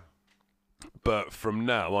 Yeah. but from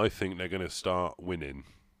now, I think they're going to start winning.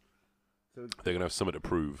 So They're going to have something to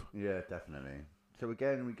prove. yeah, definitely. So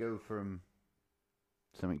again, we go from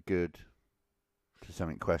something good to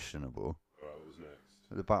something questionable. Right, what was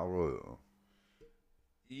next? The Battle Royal.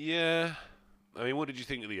 Yeah. I mean, what did you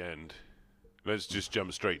think at the end? Let's just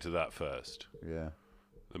jump straight to that first. Yeah.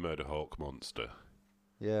 The Murder Hawk monster.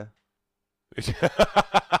 Yeah.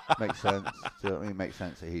 Makes sense. Do you know what I mean? Makes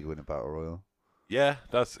sense that he'd win a Battle Royal. Yeah,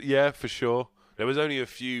 for sure. There was only a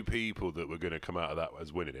few people that were going to come out of that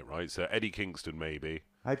as winning it, right? So Eddie Kingston, maybe.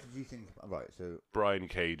 How did you think? Right, so... Brian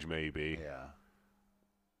Cage, maybe. Yeah.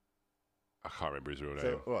 I can't remember his real name.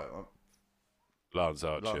 So, right, Lance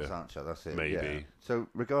Archer. Lance Archer, that's it. Maybe. Yeah. So,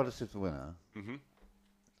 regardless of the winner, Mm-hmm.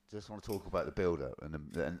 just want to talk about the build-up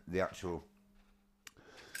and the actual...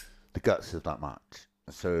 the guts of that match.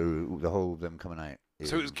 So, the whole them coming out...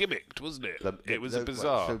 So it was gimmicked, wasn't it? It was a right,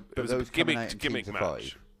 bizarre... so, it was a gimmick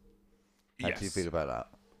match. How Yes. do you feel about that?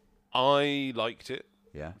 I liked it,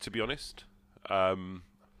 Yeah. to be honest.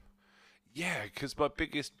 Yeah, because my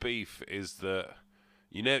biggest beef is that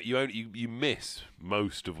you miss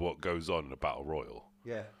most of what goes on in a battle royal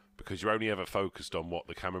Yeah. because you're only ever focused on what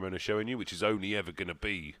the cameramen are showing you, which is only ever going to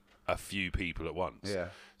be a few people at once. Yeah.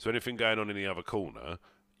 So anything going on in the other corner,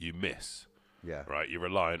 you miss. Yeah. Right? You're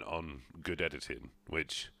reliant on good editing,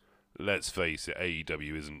 which, let's face it,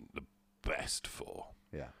 AEW isn't the best for.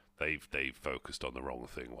 Yeah. They've focused on the wrong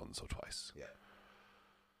thing once or twice. Yeah.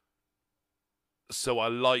 So I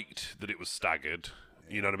liked that it was staggered.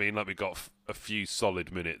 You know what I mean? Like we got a few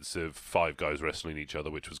solid minutes of 5 guys wrestling each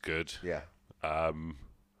other, which was good. Yeah.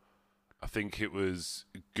 I think it was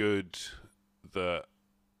good that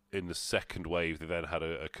in the second wave they then had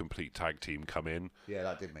a complete tag team come in. Yeah,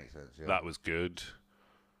 that did make sense. Yeah. That was good.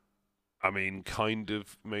 I mean, kind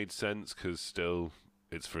of made sense because still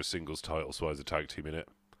it's for a singles title, so there's a tag team in it.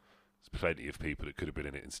 There's plenty of people that could have been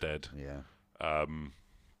in it instead. Yeah.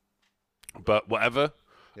 But whatever.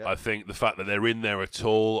 Yeah. I think the fact that they're in there at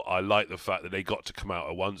all, I like the fact that they got to come out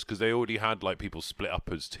at once because they already had like people split up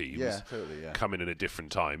as teams. Yeah, totally. Yeah. Coming in at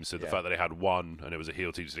different times. So the fact that they had one and it was a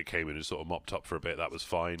heel team, so they came in and sort of mopped up for a bit, that was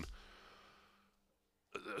fine.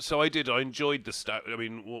 So I enjoyed the I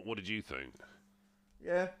mean, what did you think?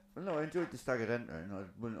 Yeah. Well, no, I enjoyed the staggered entry.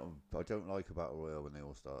 I don't like a battle royal when they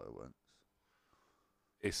all start at once.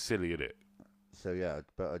 It's silly, isn't it? So yeah,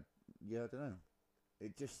 but I don't know.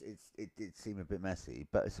 It did seem a bit messy,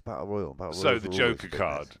 but it's a battle royal. So the Joker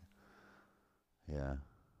card. Yeah.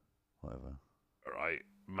 Whatever. All right,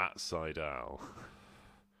 Matt Sydal,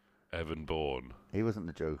 Evan Bourne. He wasn't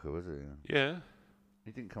the Joker, was he? Yeah.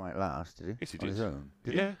 He didn't come out last, did he? Yes, he On did. his own.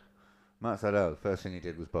 Did Yeah. he? Matt Sydal, the first thing he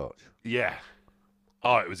did was botch. Yeah.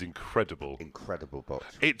 Oh, it was incredible. Incredible botch.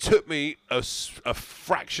 It took me a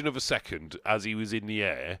fraction of a second as he was in the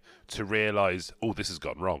air to realise, oh, this has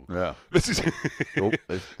gone wrong. Yeah. This is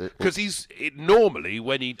because normally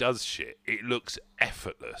when he does shit, it looks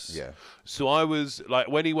effortless. Yeah. So I was like,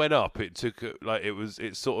 when he went up, it took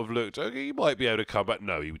it sort of looked okay. He might be able to come back.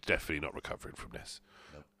 No, he was definitely not recovering from this.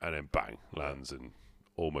 Nope. And then bang, lands and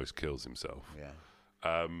almost kills himself.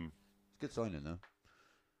 Yeah. It's good signing though.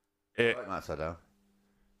 It, I like Matt Sydal.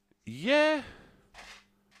 yeah.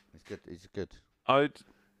 It's good. He's good. I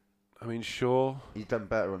mean, sure. He's done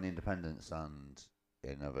better on the independents and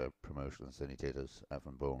in other promotions than he did as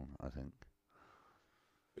Evan Bourne, I think.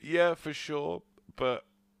 Yeah, for sure. But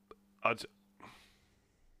I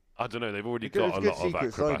don't know. They've already got a lot of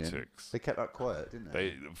acrobatics. They kept that quiet, didn't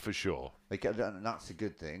they? For sure. They kept that, and that's a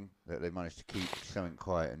good thing that they managed to keep something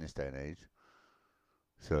quiet in this day and age.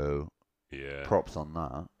 So Yeah. props on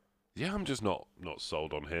that. Yeah, I'm just not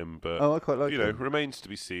sold on him. But Oh, I quite like you know, him. remains to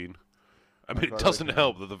be seen. I mean, it quite like doesn't him.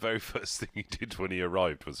 help that the very first thing he did when he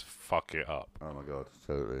arrived was fuck it up. Oh my god,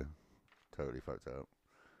 totally fucked up.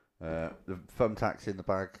 The thumbtacks in the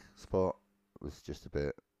bag spot was just a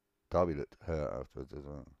bit. Darby looked hurt afterwards as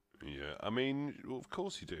well. Yeah, I mean, well, of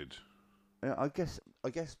course he did. Yeah, I guess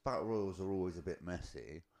battle royals are always a bit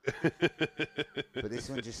messy, but this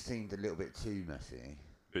one just seemed a little bit too messy.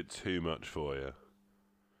 Bit too much for you.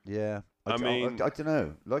 Yeah, I mean- I don't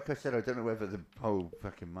know. Like I said, I don't know whether the whole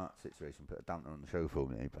fucking Matt situation put a dampener on the show for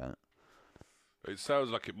me, but It sounds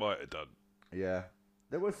like it might have done. yeah,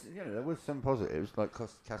 there was some positives. Like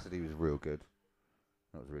Cassidy was real good.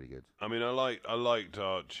 That was really good. I mean, I liked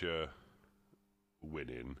Archer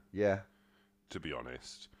winning, Yeah, to be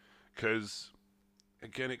honest, because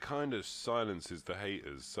again, it kind of silences the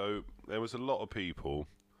haters. So there was a lot of people.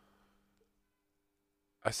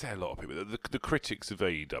 I say a lot of people. The critics of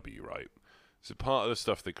AEW, right? So part of the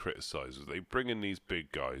stuff they criticise is they bring in these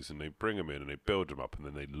big guys and they bring them in and they build them up and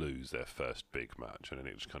then they lose their first big match and then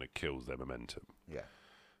it just kind of kills their momentum. yeah,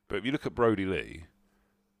 But if you look at Brody Lee,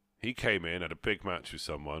 he came in, had a big match with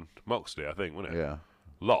someone, Moxley, I think, wasn't it? yeah.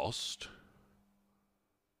 Lost.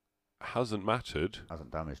 Hasn't mattered.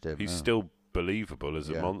 Hasn't damaged him. He's no. still believable as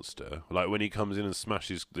a Yeah. monster. Like when he comes in and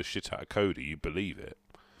smashes the shit out of Cody, you believe it.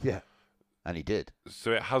 Yeah, and he did.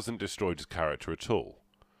 So it hasn't destroyed his character at all.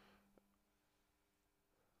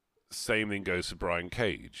 Same thing goes for Brian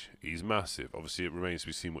Cage. He's massive. Obviously, it remains to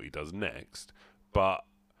be seen what he does next. But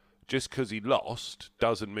just because he lost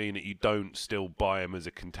doesn't mean that you don't still buy him as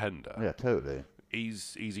a contender. Yeah, totally.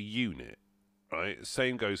 He's a unit, right?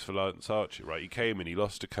 Same goes for Lance Archer, right? He came in, he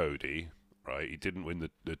lost to Cody, right? He didn't win the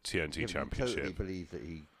TNT Yeah, but you Championship. totally believe that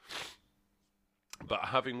he. But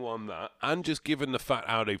having won that, and just given the fact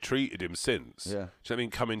how they've treated him since, Yeah. do you know what I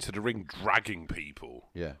mean? Coming to the ring, dragging people,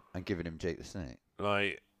 Yeah, and giving him Jake the Snake.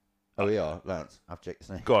 like, Oh, yeah, Lance, have Jake the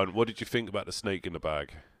Snake. go on. What did you think about the snake in the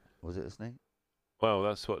bag? Was it a snake? Well,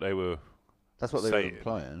 that's what they were. That's what they Saying. were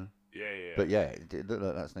implying. Yeah. But yeah, it did look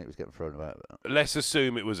like that snake was getting thrown about. Let's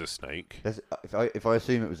assume it was a snake. If I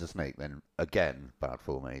assume it was a snake, then again, bad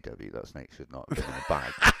form AEW. That snake should not have been in a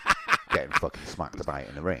bag, getting fucking smacked about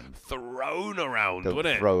in the ring. Thrown around, Don't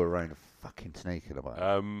wasn't it? throw around a fucking snake in a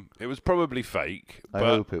bag. It was probably fake. I but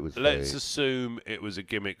hope it was let's fake. assume it was a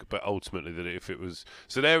gimmick, but ultimately that if it was...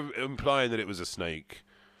 So they're implying that it was a snake,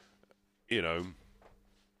 you know,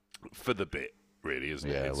 for the bit, really, isn't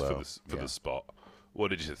it? Yeah, It's well, for the spot. What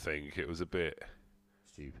did you think? It was a bit...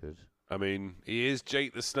 Stupid. I mean, he is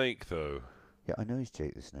Jake the Snake, though. Yeah, I know he's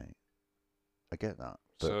Jake the Snake. I get that.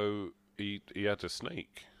 But So he had a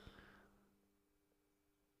snake.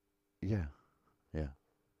 yeah,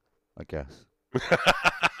 I guess.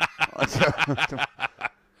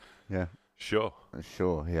 Yeah, Sure.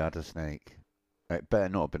 sure, he had a snake. It better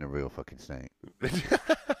not have been a real fucking snake.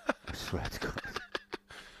 I swear to God.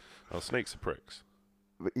 Oh, snakes are pricks.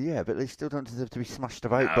 But yeah, but they still don't deserve to be smashed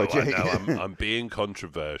about No, by Jake. I know, I'm being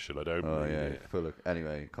controversial. I don't Oh mean yeah, it. full of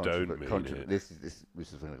anyway. Don't mean it. This is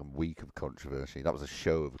like a week of controversy. That was a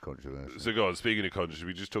show of a controversy. So go on. Speaking of controversy,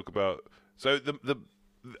 we just talk about the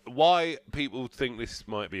why people think this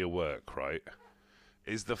might be a work, right?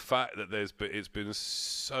 Is the fact that it's been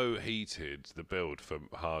so heated, the build for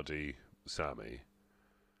Hardy Sammy,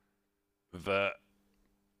 that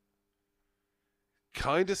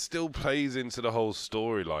kind of still plays into the whole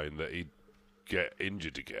storyline that he'd get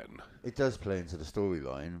injured again. It does play into the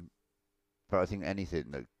storyline, but I think anything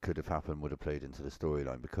that could have happened would have played into the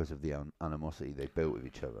storyline because of the animosity they built with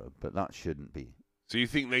each other. But that shouldn't be. So you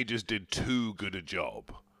think they just did too good a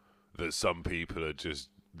job that some people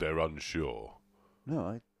they're unsure? No,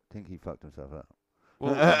 I think he fucked himself up.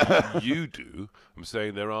 Well, you do. I'm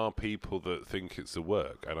saying there are people that think it's a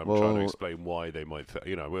work, and I'm trying to explain why they might.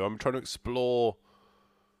 I'm trying to explore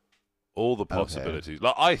all the possibilities.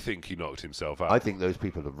 Like, I think he knocked himself out. I think those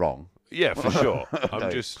people are wrong. Yeah, for sure. I'm No.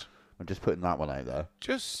 just putting that one out there.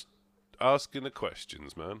 asking the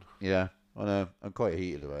questions, man. Yeah, I know. I'm quite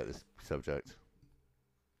heated about this subject.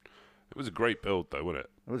 It was a great build, though, wasn't it?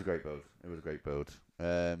 It was a great build.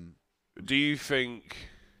 Do you think...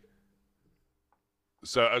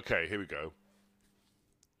 So, okay, here we go.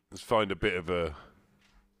 Let's find a bit of a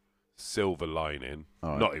silver lining.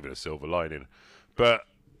 All right. Not even a silver lining. But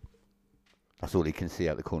That's all he can see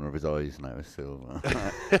out the corner of his eyes now is silver.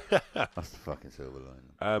 That's the fucking silver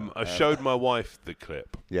line. I showed my wife the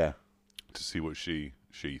clip Yeah. to see what she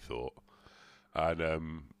thought.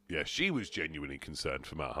 And, yeah, she was genuinely concerned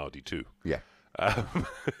for Matt Hardy, too. Yeah.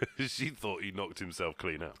 She thought he knocked himself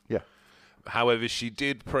clean out. Yeah. However, she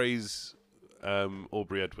did praise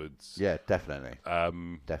Aubrey Edwards. Yeah, definitely.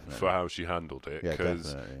 Definitely. For how she handled it. Yeah,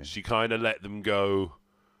 Because definitely. she kind of let them go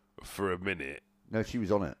for a minute. No, she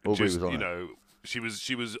was on it. Aubrey was on it. She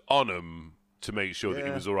was on him to make sure that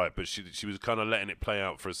he was all right, but she was kind of letting it play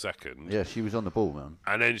out for a second. Yeah, she was on the ball, man.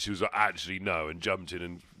 And then she was like, actually, no, and jumped in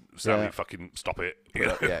and Sally fucking stop it.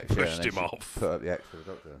 Pushed him off. Put up the X for the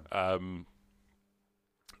doctor.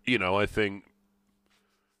 I think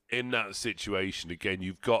in that situation, again,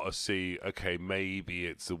 you've got to see, okay, maybe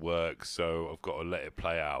it's a work, so I've got to let it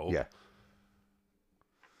play out. Yeah.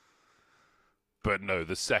 But no,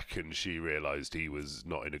 the second she realised he was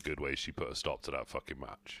not in a good way, she put a stop to that fucking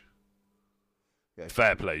match. Yeah,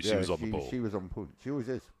 fair play, she was on the ball. She was on point. She always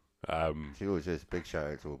is. She always is. Big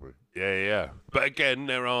shout out to Aubrey. Yeah. But again,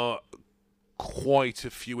 there are quite a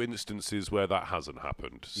few instances where that hasn't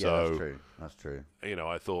happened. Yeah, so, that's true.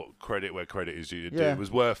 I thought credit where credit is due. Yeah. It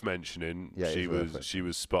was worth mentioning. Yeah, she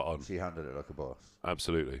was spot on. She handled it like a boss.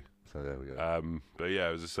 Absolutely. So there we go. But yeah,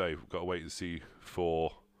 as I say, we've got to wait and see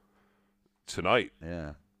for tonight.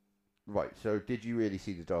 Yeah. Right, so did you really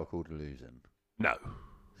see the Dark Order losing? No.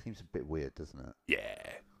 Seems a bit weird, doesn't it?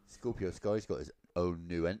 Yeah. Scorpio Sky's got his own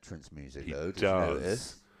new entrance music, he though.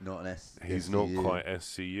 Does. Not an He's SCU. not quite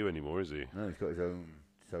SCU anymore, is he? No, he's got his own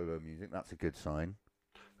solo music. That's a good sign.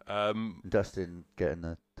 Dustin getting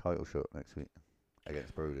the title shot next week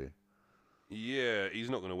against Brody. Yeah, he's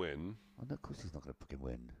not going to win. Oh, no, of course he's not going to fucking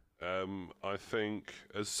win. I think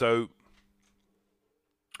so.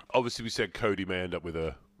 Obviously, we said Cody may end up with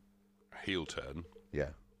a heel turn. Yeah.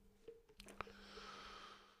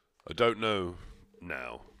 I don't know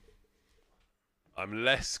now. I'm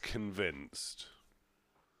less convinced,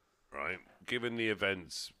 right? Given the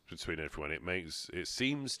events between everyone, it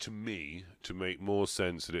seems to me to make more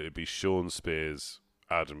sense that it'd be Shawn Spears,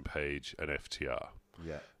 Adam Page, and FTR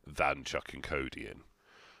than chucking Cody in.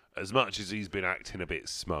 As much as he's been acting a bit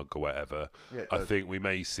smug or whatever, I think we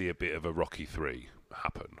may see a bit of a Rocky 3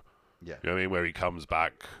 happen. Yeah. You know what I mean? Where he comes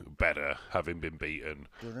back better, having been beaten,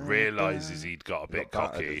 realises he'd got a bit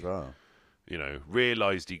cocky. As well.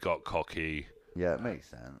 Realised he got cocky. Yeah, it makes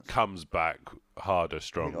sense. Comes back harder,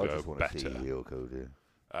 stronger, I just want better. to see heel Cody.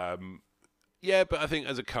 Yeah, but I think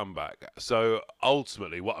as a comeback. So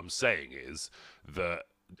ultimately, what I'm saying is that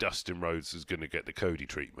Dustin Rhodes is going to get the Cody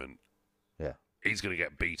treatment. Yeah. He's going to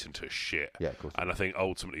get beaten to shit. Yeah, of course. And I think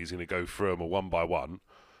ultimately he's going to go through them one by one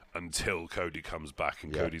until Cody comes back,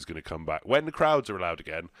 and Cody's going to come back. When the crowds are allowed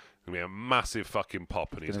again, it's going to be a massive fucking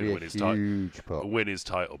pop, and he's going to win his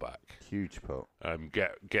title back. Huge pop.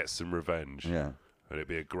 Get some revenge. Yeah. And it'd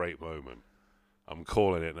be a great moment. I'm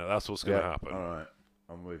calling it now. That's what's going to happen. All right.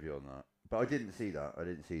 I'm with you on that. But I didn't see that. I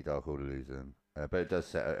didn't see Dark Order losing. But it does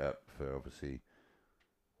set it up for, obviously,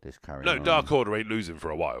 this carrying on. No, Dark Order ain't losing for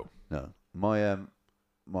a while. No. My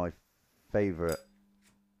favourite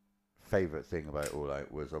thing about All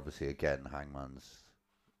Out was obviously, again, Hangman's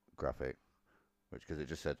graphic. Because it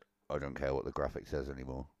just said, I don't care what the graphic says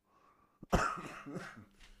anymore.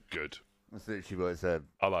 Good. That's literally what it said.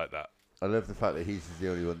 I like that. I love the fact that he's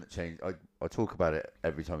the only one that changed. I talk about it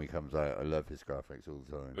every time he comes out. I love his graphics all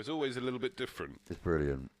the time. It's always a little bit different. It's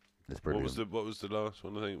brilliant. What was the last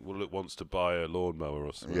one? I think Look wants to buy a lawnmower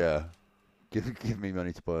or something. Yeah. Give me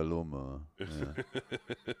money to buy a lawnmower.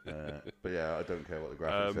 Yeah. But yeah, I don't care what the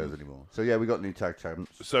graphic says anymore. So yeah, we got new tag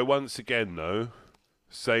champs. So once again, though,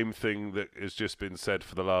 same thing that has just been said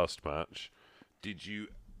for the last match. Did you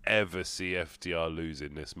ever see FTR lose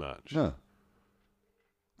in this match? No. Of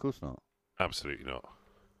course not. Absolutely not.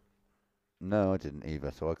 No, I didn't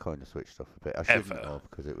either. So I kind of switched off a bit. I shouldn't have,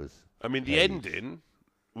 because it was. I mean, the ending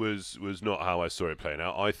was not how I saw it playing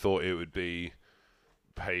out. I thought it would be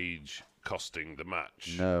Page costing the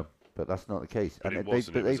match. No, but that's not the case. But it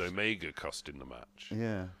wasn't. It was Omega costing the match.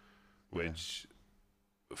 Yeah. Which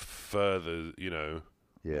further,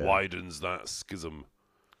 widens that schism.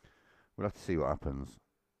 We'll have to see what happens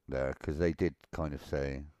there, because they did kind of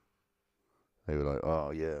say, they were like,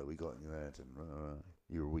 oh yeah, we got in your head and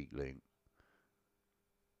you're a weak link.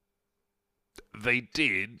 They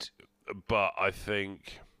did, but I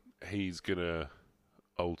think he's gonna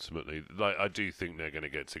ultimately, I do think they're gonna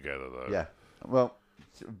get together though. Yeah. Well,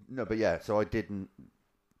 no, but yeah. So I didn't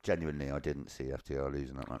see FTR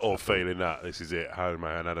losing that match. Or failing that, this is it.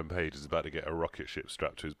 Hangman Adam Page is about to get a rocket ship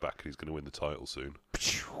strapped to his back, and he's going to win the title soon.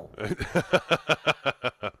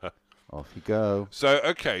 Off you go. So,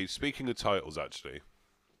 okay, speaking of titles, actually.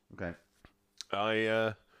 Okay.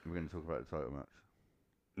 We're going to talk about the title match.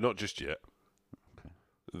 Not just yet. Okay.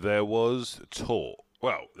 There was talk.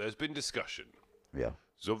 Well, there's been discussion. Yeah.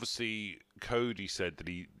 So obviously, Cody said that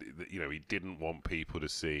he didn't want people to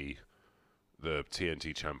see the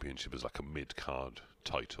TNT Championship as like a mid-card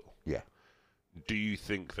title. Yeah. Do you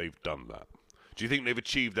think they've done that? Do you think they've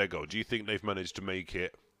achieved their goal? Do you think they've managed to make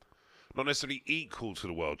it not necessarily equal to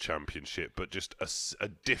the World Championship, but just a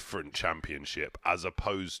different championship as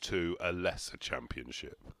opposed to a lesser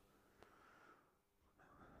championship?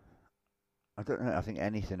 I don't know. I think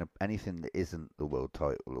anything that isn't the world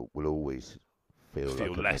title will always feel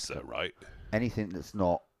like lesser, right? Anything that's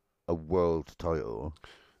not a world title.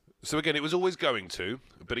 So again, it was always going to,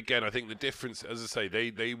 but again, I think the difference, as I say,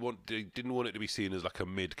 they didn't want it to be seen as like a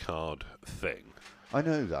mid-card thing. I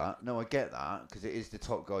know that. No, I get that because it is the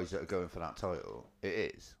top guys that are going for that title.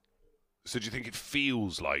 It is. So do you think it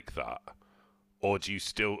feels like that, or do you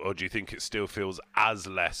think it still feels as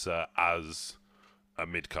lesser as a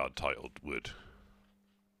mid-card title would?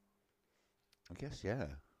 I guess, yeah.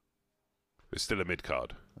 It's still a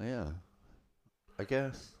mid-card. Yeah. I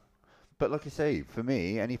guess. But like I say, for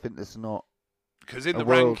me, anything that's not... Because in the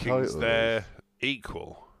rankings, they're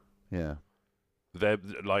equal. Yeah. They're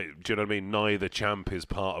like, do you know what I mean? Neither champ is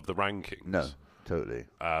part of the rankings. No, totally.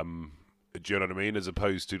 Do you know what I mean? As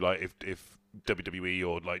opposed to like if WWE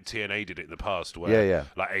or like TNA did it in the past, where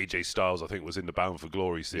like AJ Styles, I think, was in the Bound for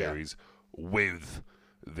Glory series with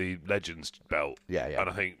the Legends belt. Yeah. And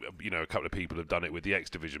I think, a couple of people have done it with the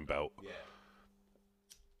X Division belt. Yeah.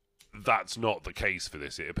 That's not the case for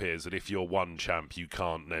this. It appears that if you're one champ, you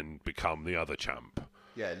can't then become the other champ.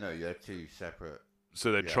 Yeah, no, you're two separate.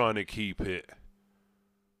 So they're trying to keep it,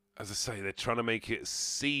 as I say, they're trying to make it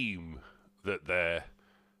seem that they're,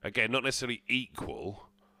 again, not necessarily equal,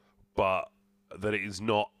 but that it is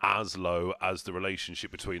not as low as the relationship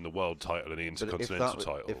between the world title and the Intercontinental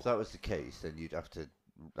title. If that was the case, then you'd have to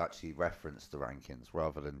actually reference the rankings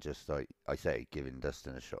rather than just, like I say, giving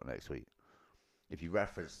Dustin a shot next week. If you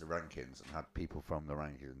reference the rankings and had people from the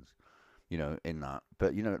rankings, in that.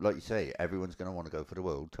 But, like you say, everyone's going to want to go for the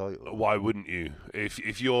world title. Why wouldn't you?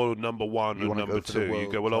 If you're number one and number two,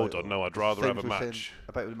 you go, well, hold on, no, I'd rather have a match.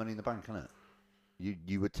 About with Money in the Bank, innit?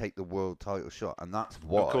 You would take the world title shot, and that's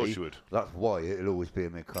why. Of course you would. That's why it'll always be a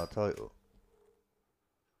mid-card title.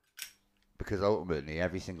 Because ultimately,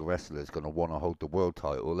 every single wrestler is going to want to hold the world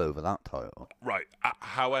title over that title. Right.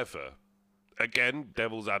 However, again,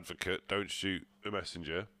 devil's advocate, don't shoot the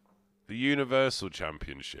messenger. The Universal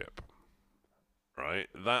Championship, right?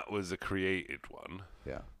 That was a created one.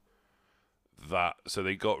 Yeah. So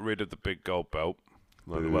they got rid of the big gold belt,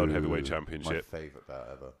 like the World Heavyweight Championship. My favourite belt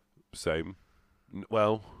ever. Same.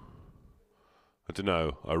 Well, I don't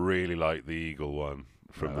know. I really like the Eagle one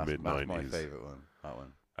from the mid-90s. That's my favourite one, that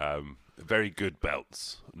one. Very good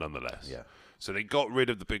belts, nonetheless. Yeah. So they got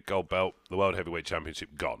rid of the big gold belt, the World Heavyweight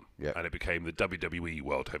Championship gone, yep. And it became the WWE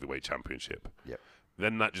World Heavyweight Championship. Yep.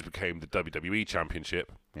 Then that just became the WWE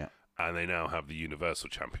Championship, yep. And they now have the Universal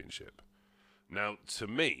Championship. Now, to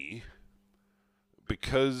me,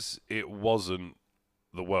 because it wasn't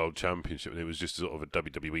the World Championship, it was just sort of a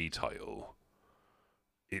WWE title,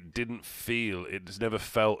 it's never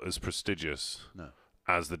felt as prestigious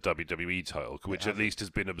as the WWE title, which at least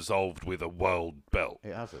has been absolved with a world belt.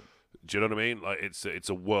 It hasn't. Do you know what I mean? Like it's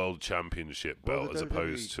a world championship belt as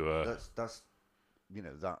opposed to a. That's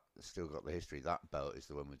that still got the history. That belt is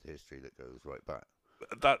the one with the history that goes right back.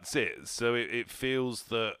 That's it. So it feels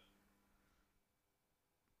that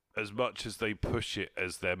as much as they push it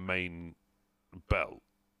as their main belt,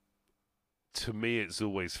 to me it's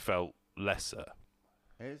always felt lesser.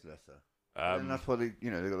 It is lesser. And that's why they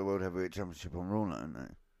got the World Heavyweight Championship on Raw now, haven't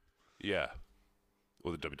they? Yeah,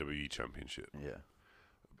 or the WWE Championship. Yeah.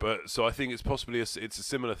 But so I think it's possibly it's a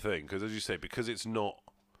similar thing because, as you say, because it's not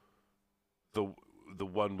the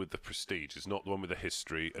one with the prestige, it's not the one with the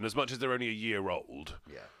history, and as much as they're only a year old,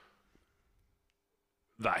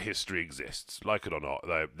 that history exists. Like it or not,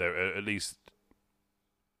 they're at least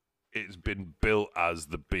it's been built as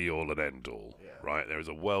the be all and end all. Yeah. Right? There is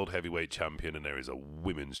a world heavyweight champion and there is a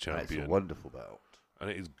women's champion. It's a wonderful belt, and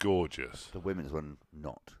it is gorgeous. The women's one,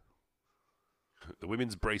 not. The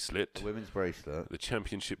women's bracelet. The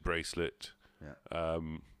championship bracelet. Yeah.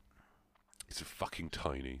 It's fucking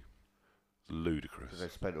tiny. It's ludicrous. Because they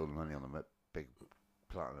spent all the money on the big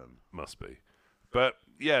platinum. Must be. But,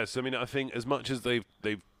 yes, I mean, I think as much as they've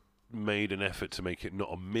made an effort to make it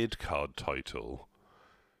not a mid-card title,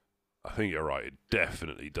 I think you're right. It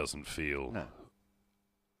definitely doesn't feel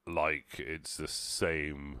like it's the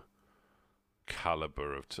same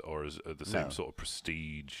caliber of or the same sort of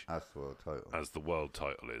prestige as the world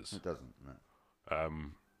title is. It doesn't. No.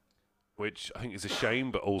 Which I think is a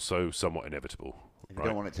shame, but also somewhat inevitable. If you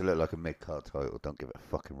don't want it to look like a mid-card title, don't give it a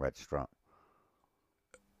fucking red strap.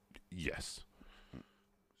 Yes,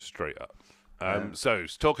 straight up. So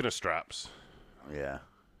talking of straps, Yeah.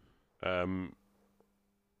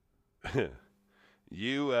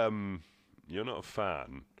 You're not a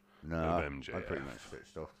fan No, of I MJF. pretty much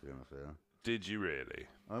switched off, to be honest with you. Did you really?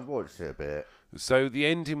 I watched it a bit. So the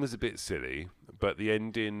ending was a bit silly, but the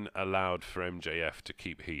ending allowed for MJF to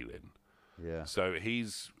keep healing. Yeah. So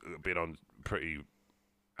he's been on pretty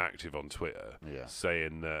active on Twitter,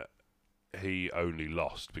 saying that he only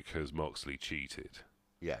lost because Moxley cheated.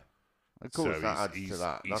 Yeah. Of course, so that adds to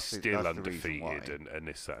that. He's still undefeated and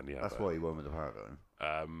this, that, and the other. That's why he won with the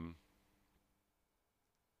paradigm.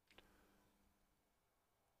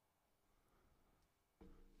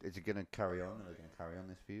 Is it going to carry on? Are they going to carry on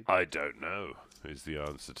this feud? I don't know, is the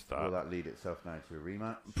answer to that. Will that lead itself now to a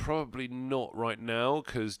rematch? Probably not right now,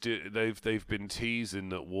 because they've been teasing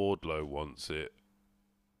that Wardlow wants it.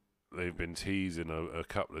 They've been teasing a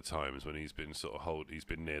couple of times when he's been he's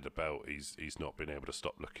been near the belt. He's not been able to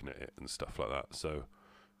stop looking at it and stuff like that. So,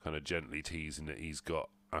 kind of gently teasing that he's got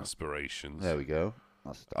aspirations. There we go.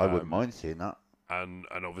 I wouldn't mind seeing that. And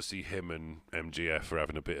obviously him and MGF are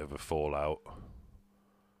having a bit of a fallout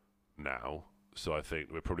now. So I think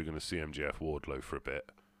we're probably going to see MGF Wardlow for a bit.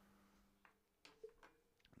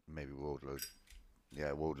 Maybe Wardlow.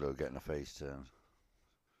 Yeah, Wardlow getting a face turn.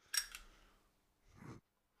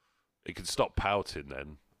 He can stop pouting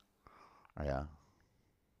then. Yeah.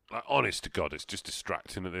 Like, honest to God, it's just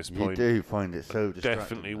distracting at this point. You do find it so distracting.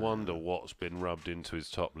 Definitely wonder what's been rubbed into his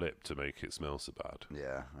top lip to make it smell so bad.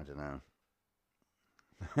 Yeah, I don't know.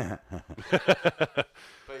 But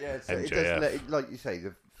yeah, it does like you say,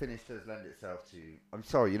 the finish does lend itself to. I'm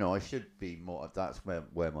sorry, I should be more. That's where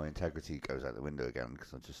my integrity goes out the window again,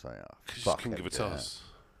 because I'm just like, fuck MJF. Give a toss.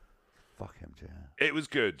 Fuck MJF. It was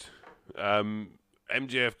good.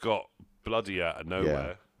 MJF got bloody out of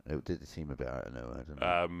nowhere. Yeah, it did seem a bit out of nowhere, didn't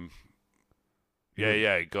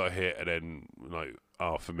it? He got hit, and then like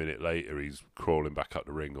half a minute later, he's crawling back up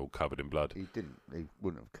the ring, all covered in blood. He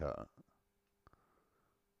wouldn't have cut.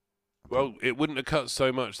 Well, it wouldn't have cut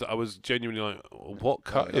so much that I was genuinely like, what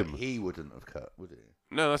cut him? He wouldn't have cut, would he?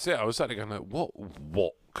 No, that's it. I was sat there going like, what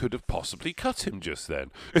could have possibly cut him just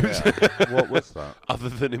then? Yeah. What was that? Other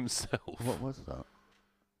than himself. What was that?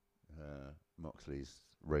 Moxley's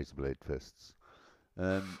razor blade fists.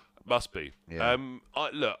 Must be. Yeah.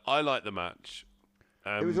 I like the match.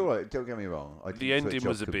 It was all right. Don't get me wrong. The ending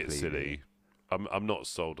was a bit silly. I'm not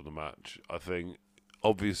sold on the match. I think,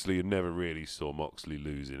 obviously, you never really saw Moxley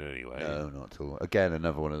losing anyway. No, not at all. Again,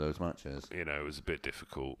 another one of those matches. It was a bit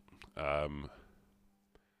difficult. But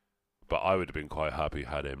I would have been quite happy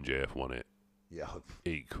had MJF won it. Yeah.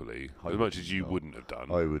 Equally. As much as you wouldn't have done.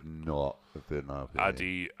 I would not have been happy. Had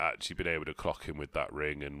he actually been able to clock him with that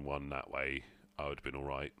ring and won that way, I would have been all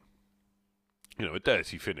right. A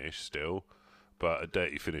dirty finish still, but a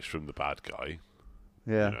dirty finish from the bad guy.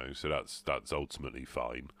 Yeah. So that's ultimately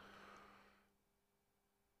fine.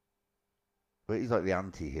 But he's like the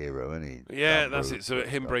anti-hero, isn't he? Yeah, that's it. So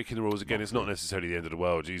him breaking the rules again, it's not necessarily the end of the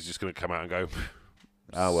world. He's just going to come out and go,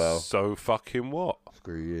 oh, well. So fucking what?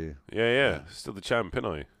 Screw you. Yeah. Still the champ, ain't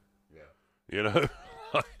I? Yeah.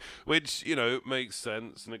 Which, makes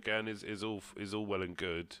sense, and again, is all well and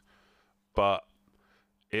good. But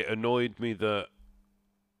it annoyed me that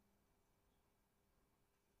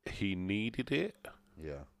he needed it.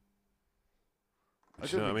 Yeah. Do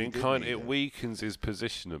you know what I mean? It weakens his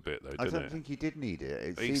position a bit, though, doesn't it? I don't think he did need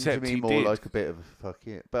it. It Except seemed to me more like a bit of a fuck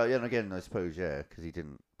it. But again, I suppose, because he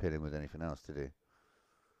didn't pin him with anything else, did he?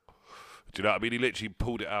 Do you know what I mean? He literally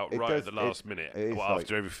pulled it out at the last minute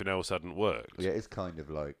after everything else hadn't worked. Yeah, it's kind of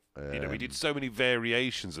like... he did so many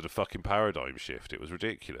variations of the fucking paradigm shift. It was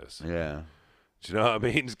ridiculous. Yeah. Do you know what I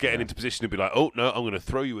mean? Just getting into position to be like, oh, no, I'm going to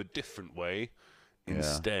throw you a different way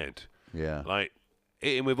instead. Yeah. Like,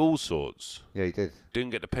 hit him with all sorts. Yeah, he did.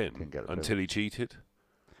 Didn't get the pin until he cheated.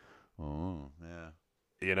 Oh, yeah.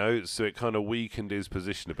 So it kind of weakened his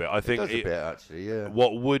position a bit. I think it does a bit, actually, yeah.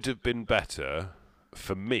 What would have been better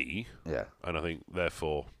for me, and I think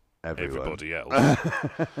therefore everybody else,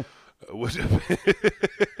 would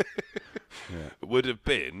have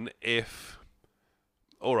been if,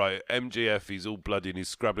 all right, MJF, he's all bloody and he's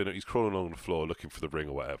scrabbling, he's crawling along the floor looking for the ring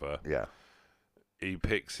or whatever. Yeah. He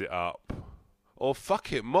picks it up. Or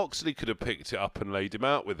fuck it, Moxley could have picked it up and laid him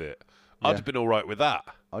out with it. I'd have been all right with that.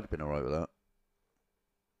 I'd have been all right with that.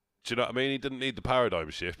 Do you know what I mean? He didn't need the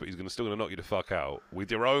paradigm shift, but he's still going to knock you the fuck out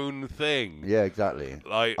with your own thing. Yeah, exactly.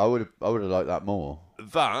 Like, I would have liked that more.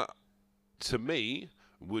 That, to me,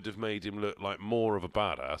 would have made him look like more of a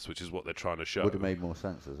badass, which is what they're trying to show. Would have made more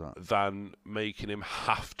sense as that. Than making him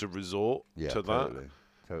have to resort to that. Totally.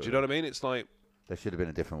 Do you know what I mean? It's like... There should have been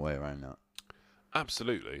a different way around that.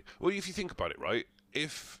 Absolutely. Well, if you think about it, right,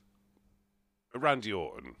 if Randy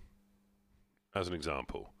Orton, as an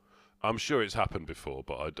example. I'm sure it's happened before,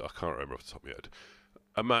 but I can't remember off the top of my head.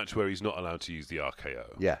 A match where he's not allowed to use the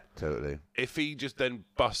RKO. Yeah, totally. If he just then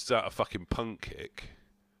busts out a fucking punt kick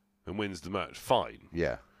and wins the match, fine.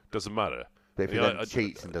 Yeah. Doesn't matter. But if he then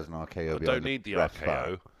cheats and does an RKO, I don't need the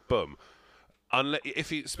RKO. Boom.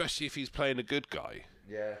 Especially if he's playing a good guy.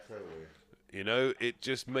 Yeah, totally. You know, it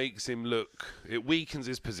just makes him look. It weakens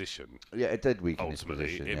his position. Yeah, it did weaken ultimately,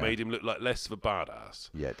 his position. It made him look like less of a badass.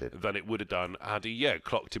 Yeah, it did. Than it would have done had he,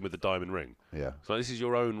 clocked him with the diamond ring. Yeah. So this is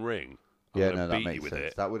your own ring. I'm yeah, no, that beat makes you with sense.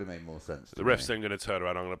 it. That would have made more sense. The ref's then going to turn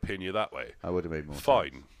around. I'm going to pin you that way. That would have made more sense.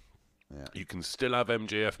 Fine. Yeah. You can still have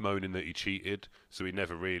MJF moaning that he cheated, so he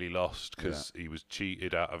never really lost because he was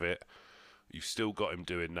cheated out of it. You've still got him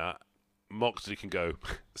doing that. Moxley can go,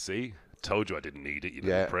 see, told you I didn't need it, you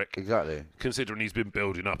little prick. Exactly. Considering he's been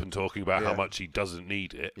building up and talking about how much he doesn't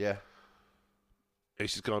need it. Yeah.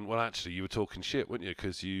 It's just gone, well, actually, you were talking shit, weren't you?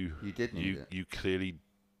 Because you did need it. You clearly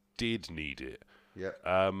did need it. Yeah.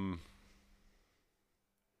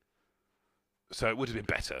 So it would have been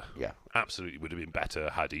better. Yeah. Absolutely would have been better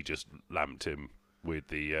had he just lamped him with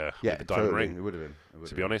the diamond totally. ring. It would have been.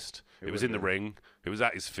 To be honest, it was in the ring. It was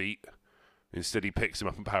at his feet. Instead, he picks him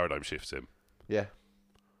up and paradigm shifts him. Yeah.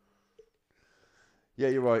 Yeah,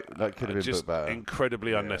 you're right. That could have been just better.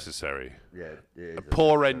 Incredibly unnecessary. Yeah, it is a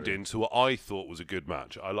poor ending to what I thought was a good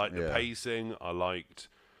match. I liked the Yeah. pacing. I liked,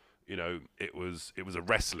 it was a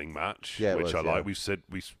wrestling match, Yeah, which I yeah. like. We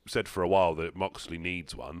said for a while that Moxley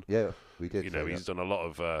needs one. Yeah, we did. He's done a lot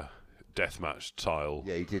of deathmatch style.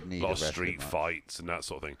 Yeah, he did need a lot a of wrestling street match. fights and that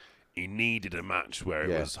sort of thing. He needed a match where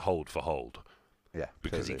it was hold for hold. Yeah,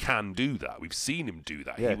 Because totally. he can do that. We've seen him do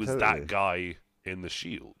that. Yeah, he was totally. that guy in the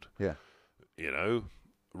Shield. Yeah.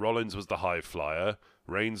 Rollins was the high flyer.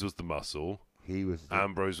 Reigns was the muscle. He was.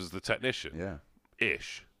 Ambrose was the technician. Yeah.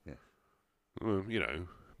 Ish. Yeah. Well,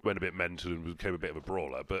 went a bit mental and became a bit of a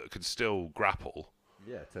brawler, but could still grapple.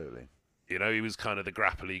 Yeah, totally. He was kind of the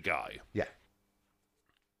grapply guy. Yeah.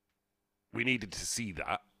 We needed to see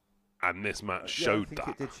that, and this match I showed think that.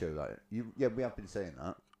 it did show that. we have been saying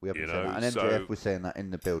that. We have been You saying know, that. And so- MJF was saying that in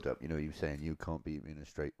the build-up. He was saying you can't beat me in a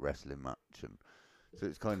straight wrestling match, and so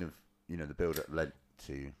it's kind of the build-up led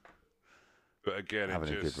to But again, having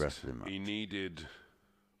it a just good wrestling match. he needed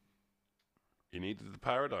the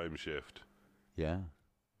paradigm shift. Yeah,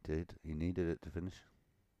 did he needed it to finish?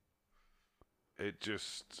 It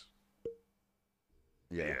just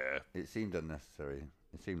Yeah. It seemed unnecessary.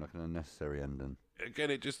 It seemed like an unnecessary ending.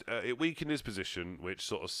 Again, it just it weakened his position, which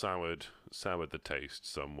sort of soured the taste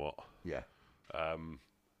somewhat. Yeah.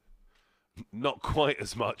 Not quite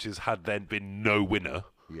as much as had then been no winner,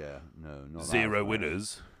 Yeah. No, not zero that.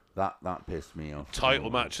 winners, That pissed me off. title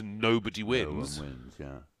No one- match and nobody no one wins. wins.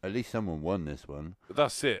 Yeah. At least someone won this one. But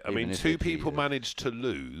that's it. I Even mean, if two they people cheated. managed to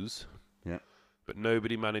lose, Yeah. but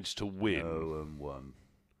nobody managed to win. No one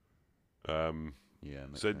won. Yeah.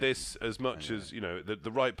 So this, as much as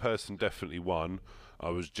the right person definitely won, I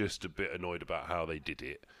was just a bit annoyed about how they did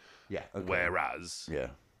it. Yeah. Okay. Whereas,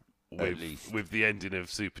 Yeah. At least. with the ending of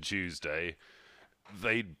Super Tuesday,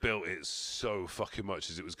 they'd built it so fucking much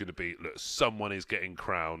as it was going to be, look, someone is getting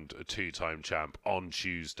crowned a 2-time champ on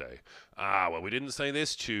Tuesday. Well, we didn't say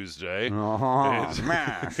this Tuesday. Oh, It's-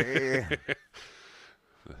 man, see?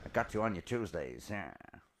 I got you on your Tuesdays. Yeah.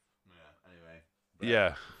 Anyway.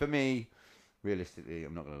 Yeah. For me, realistically,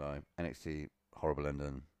 I'm not going to lie. NXT, horrible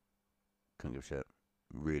ending. Couldn't give a shit.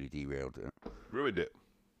 Really derailed it. Ruined it.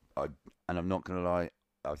 And I'm not going to lie.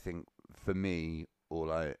 I think, for me,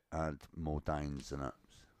 all I had more downs than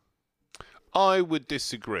ups. I would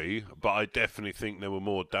disagree, but I definitely think there were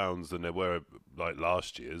more downs than there were like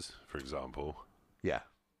last year's, for example. Yeah.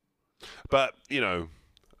 But,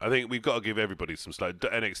 I think we've got to give everybody some slack.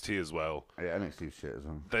 NXT as well. Yeah, NXT shit as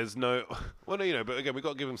well. There's no... Well, no, but again, we've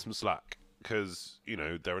got to give them some slack because,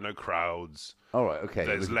 there are no crowds. All right, okay.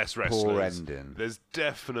 There's it was less a poor wrestlers. ending. There's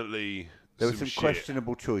definitely There were some shit.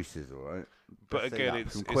 questionable choices, all right? But Let's say again, that.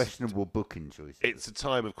 it's some questionable booking choices. It's a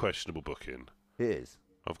time of questionable booking. It is.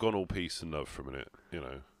 I've gone all peace and love for a minute,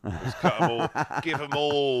 Just cut 'em all, give them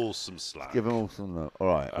all some slack. Give them all some love. All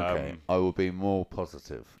right, okay. I will be more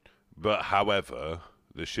positive. But however,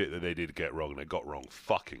 the shit that they did get wrong, they got wrong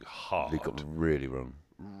fucking hard. They got really wrong.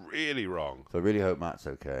 Really wrong. So I really hope Matt's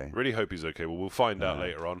okay. Really hope he's okay. Well, we'll find out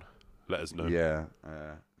later on. Let us know. Yeah.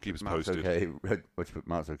 Keep us Matt's posted. okay.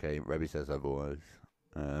 Matt's okay. Rebby says otherwise.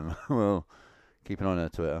 Well, keep an eye on her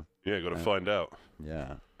Twitter. Yeah, got to find out.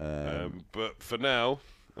 Yeah. But for now,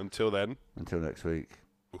 until then, Until next week.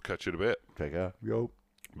 we'll catch you in a bit. Take care. Yo.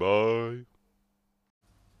 Bye.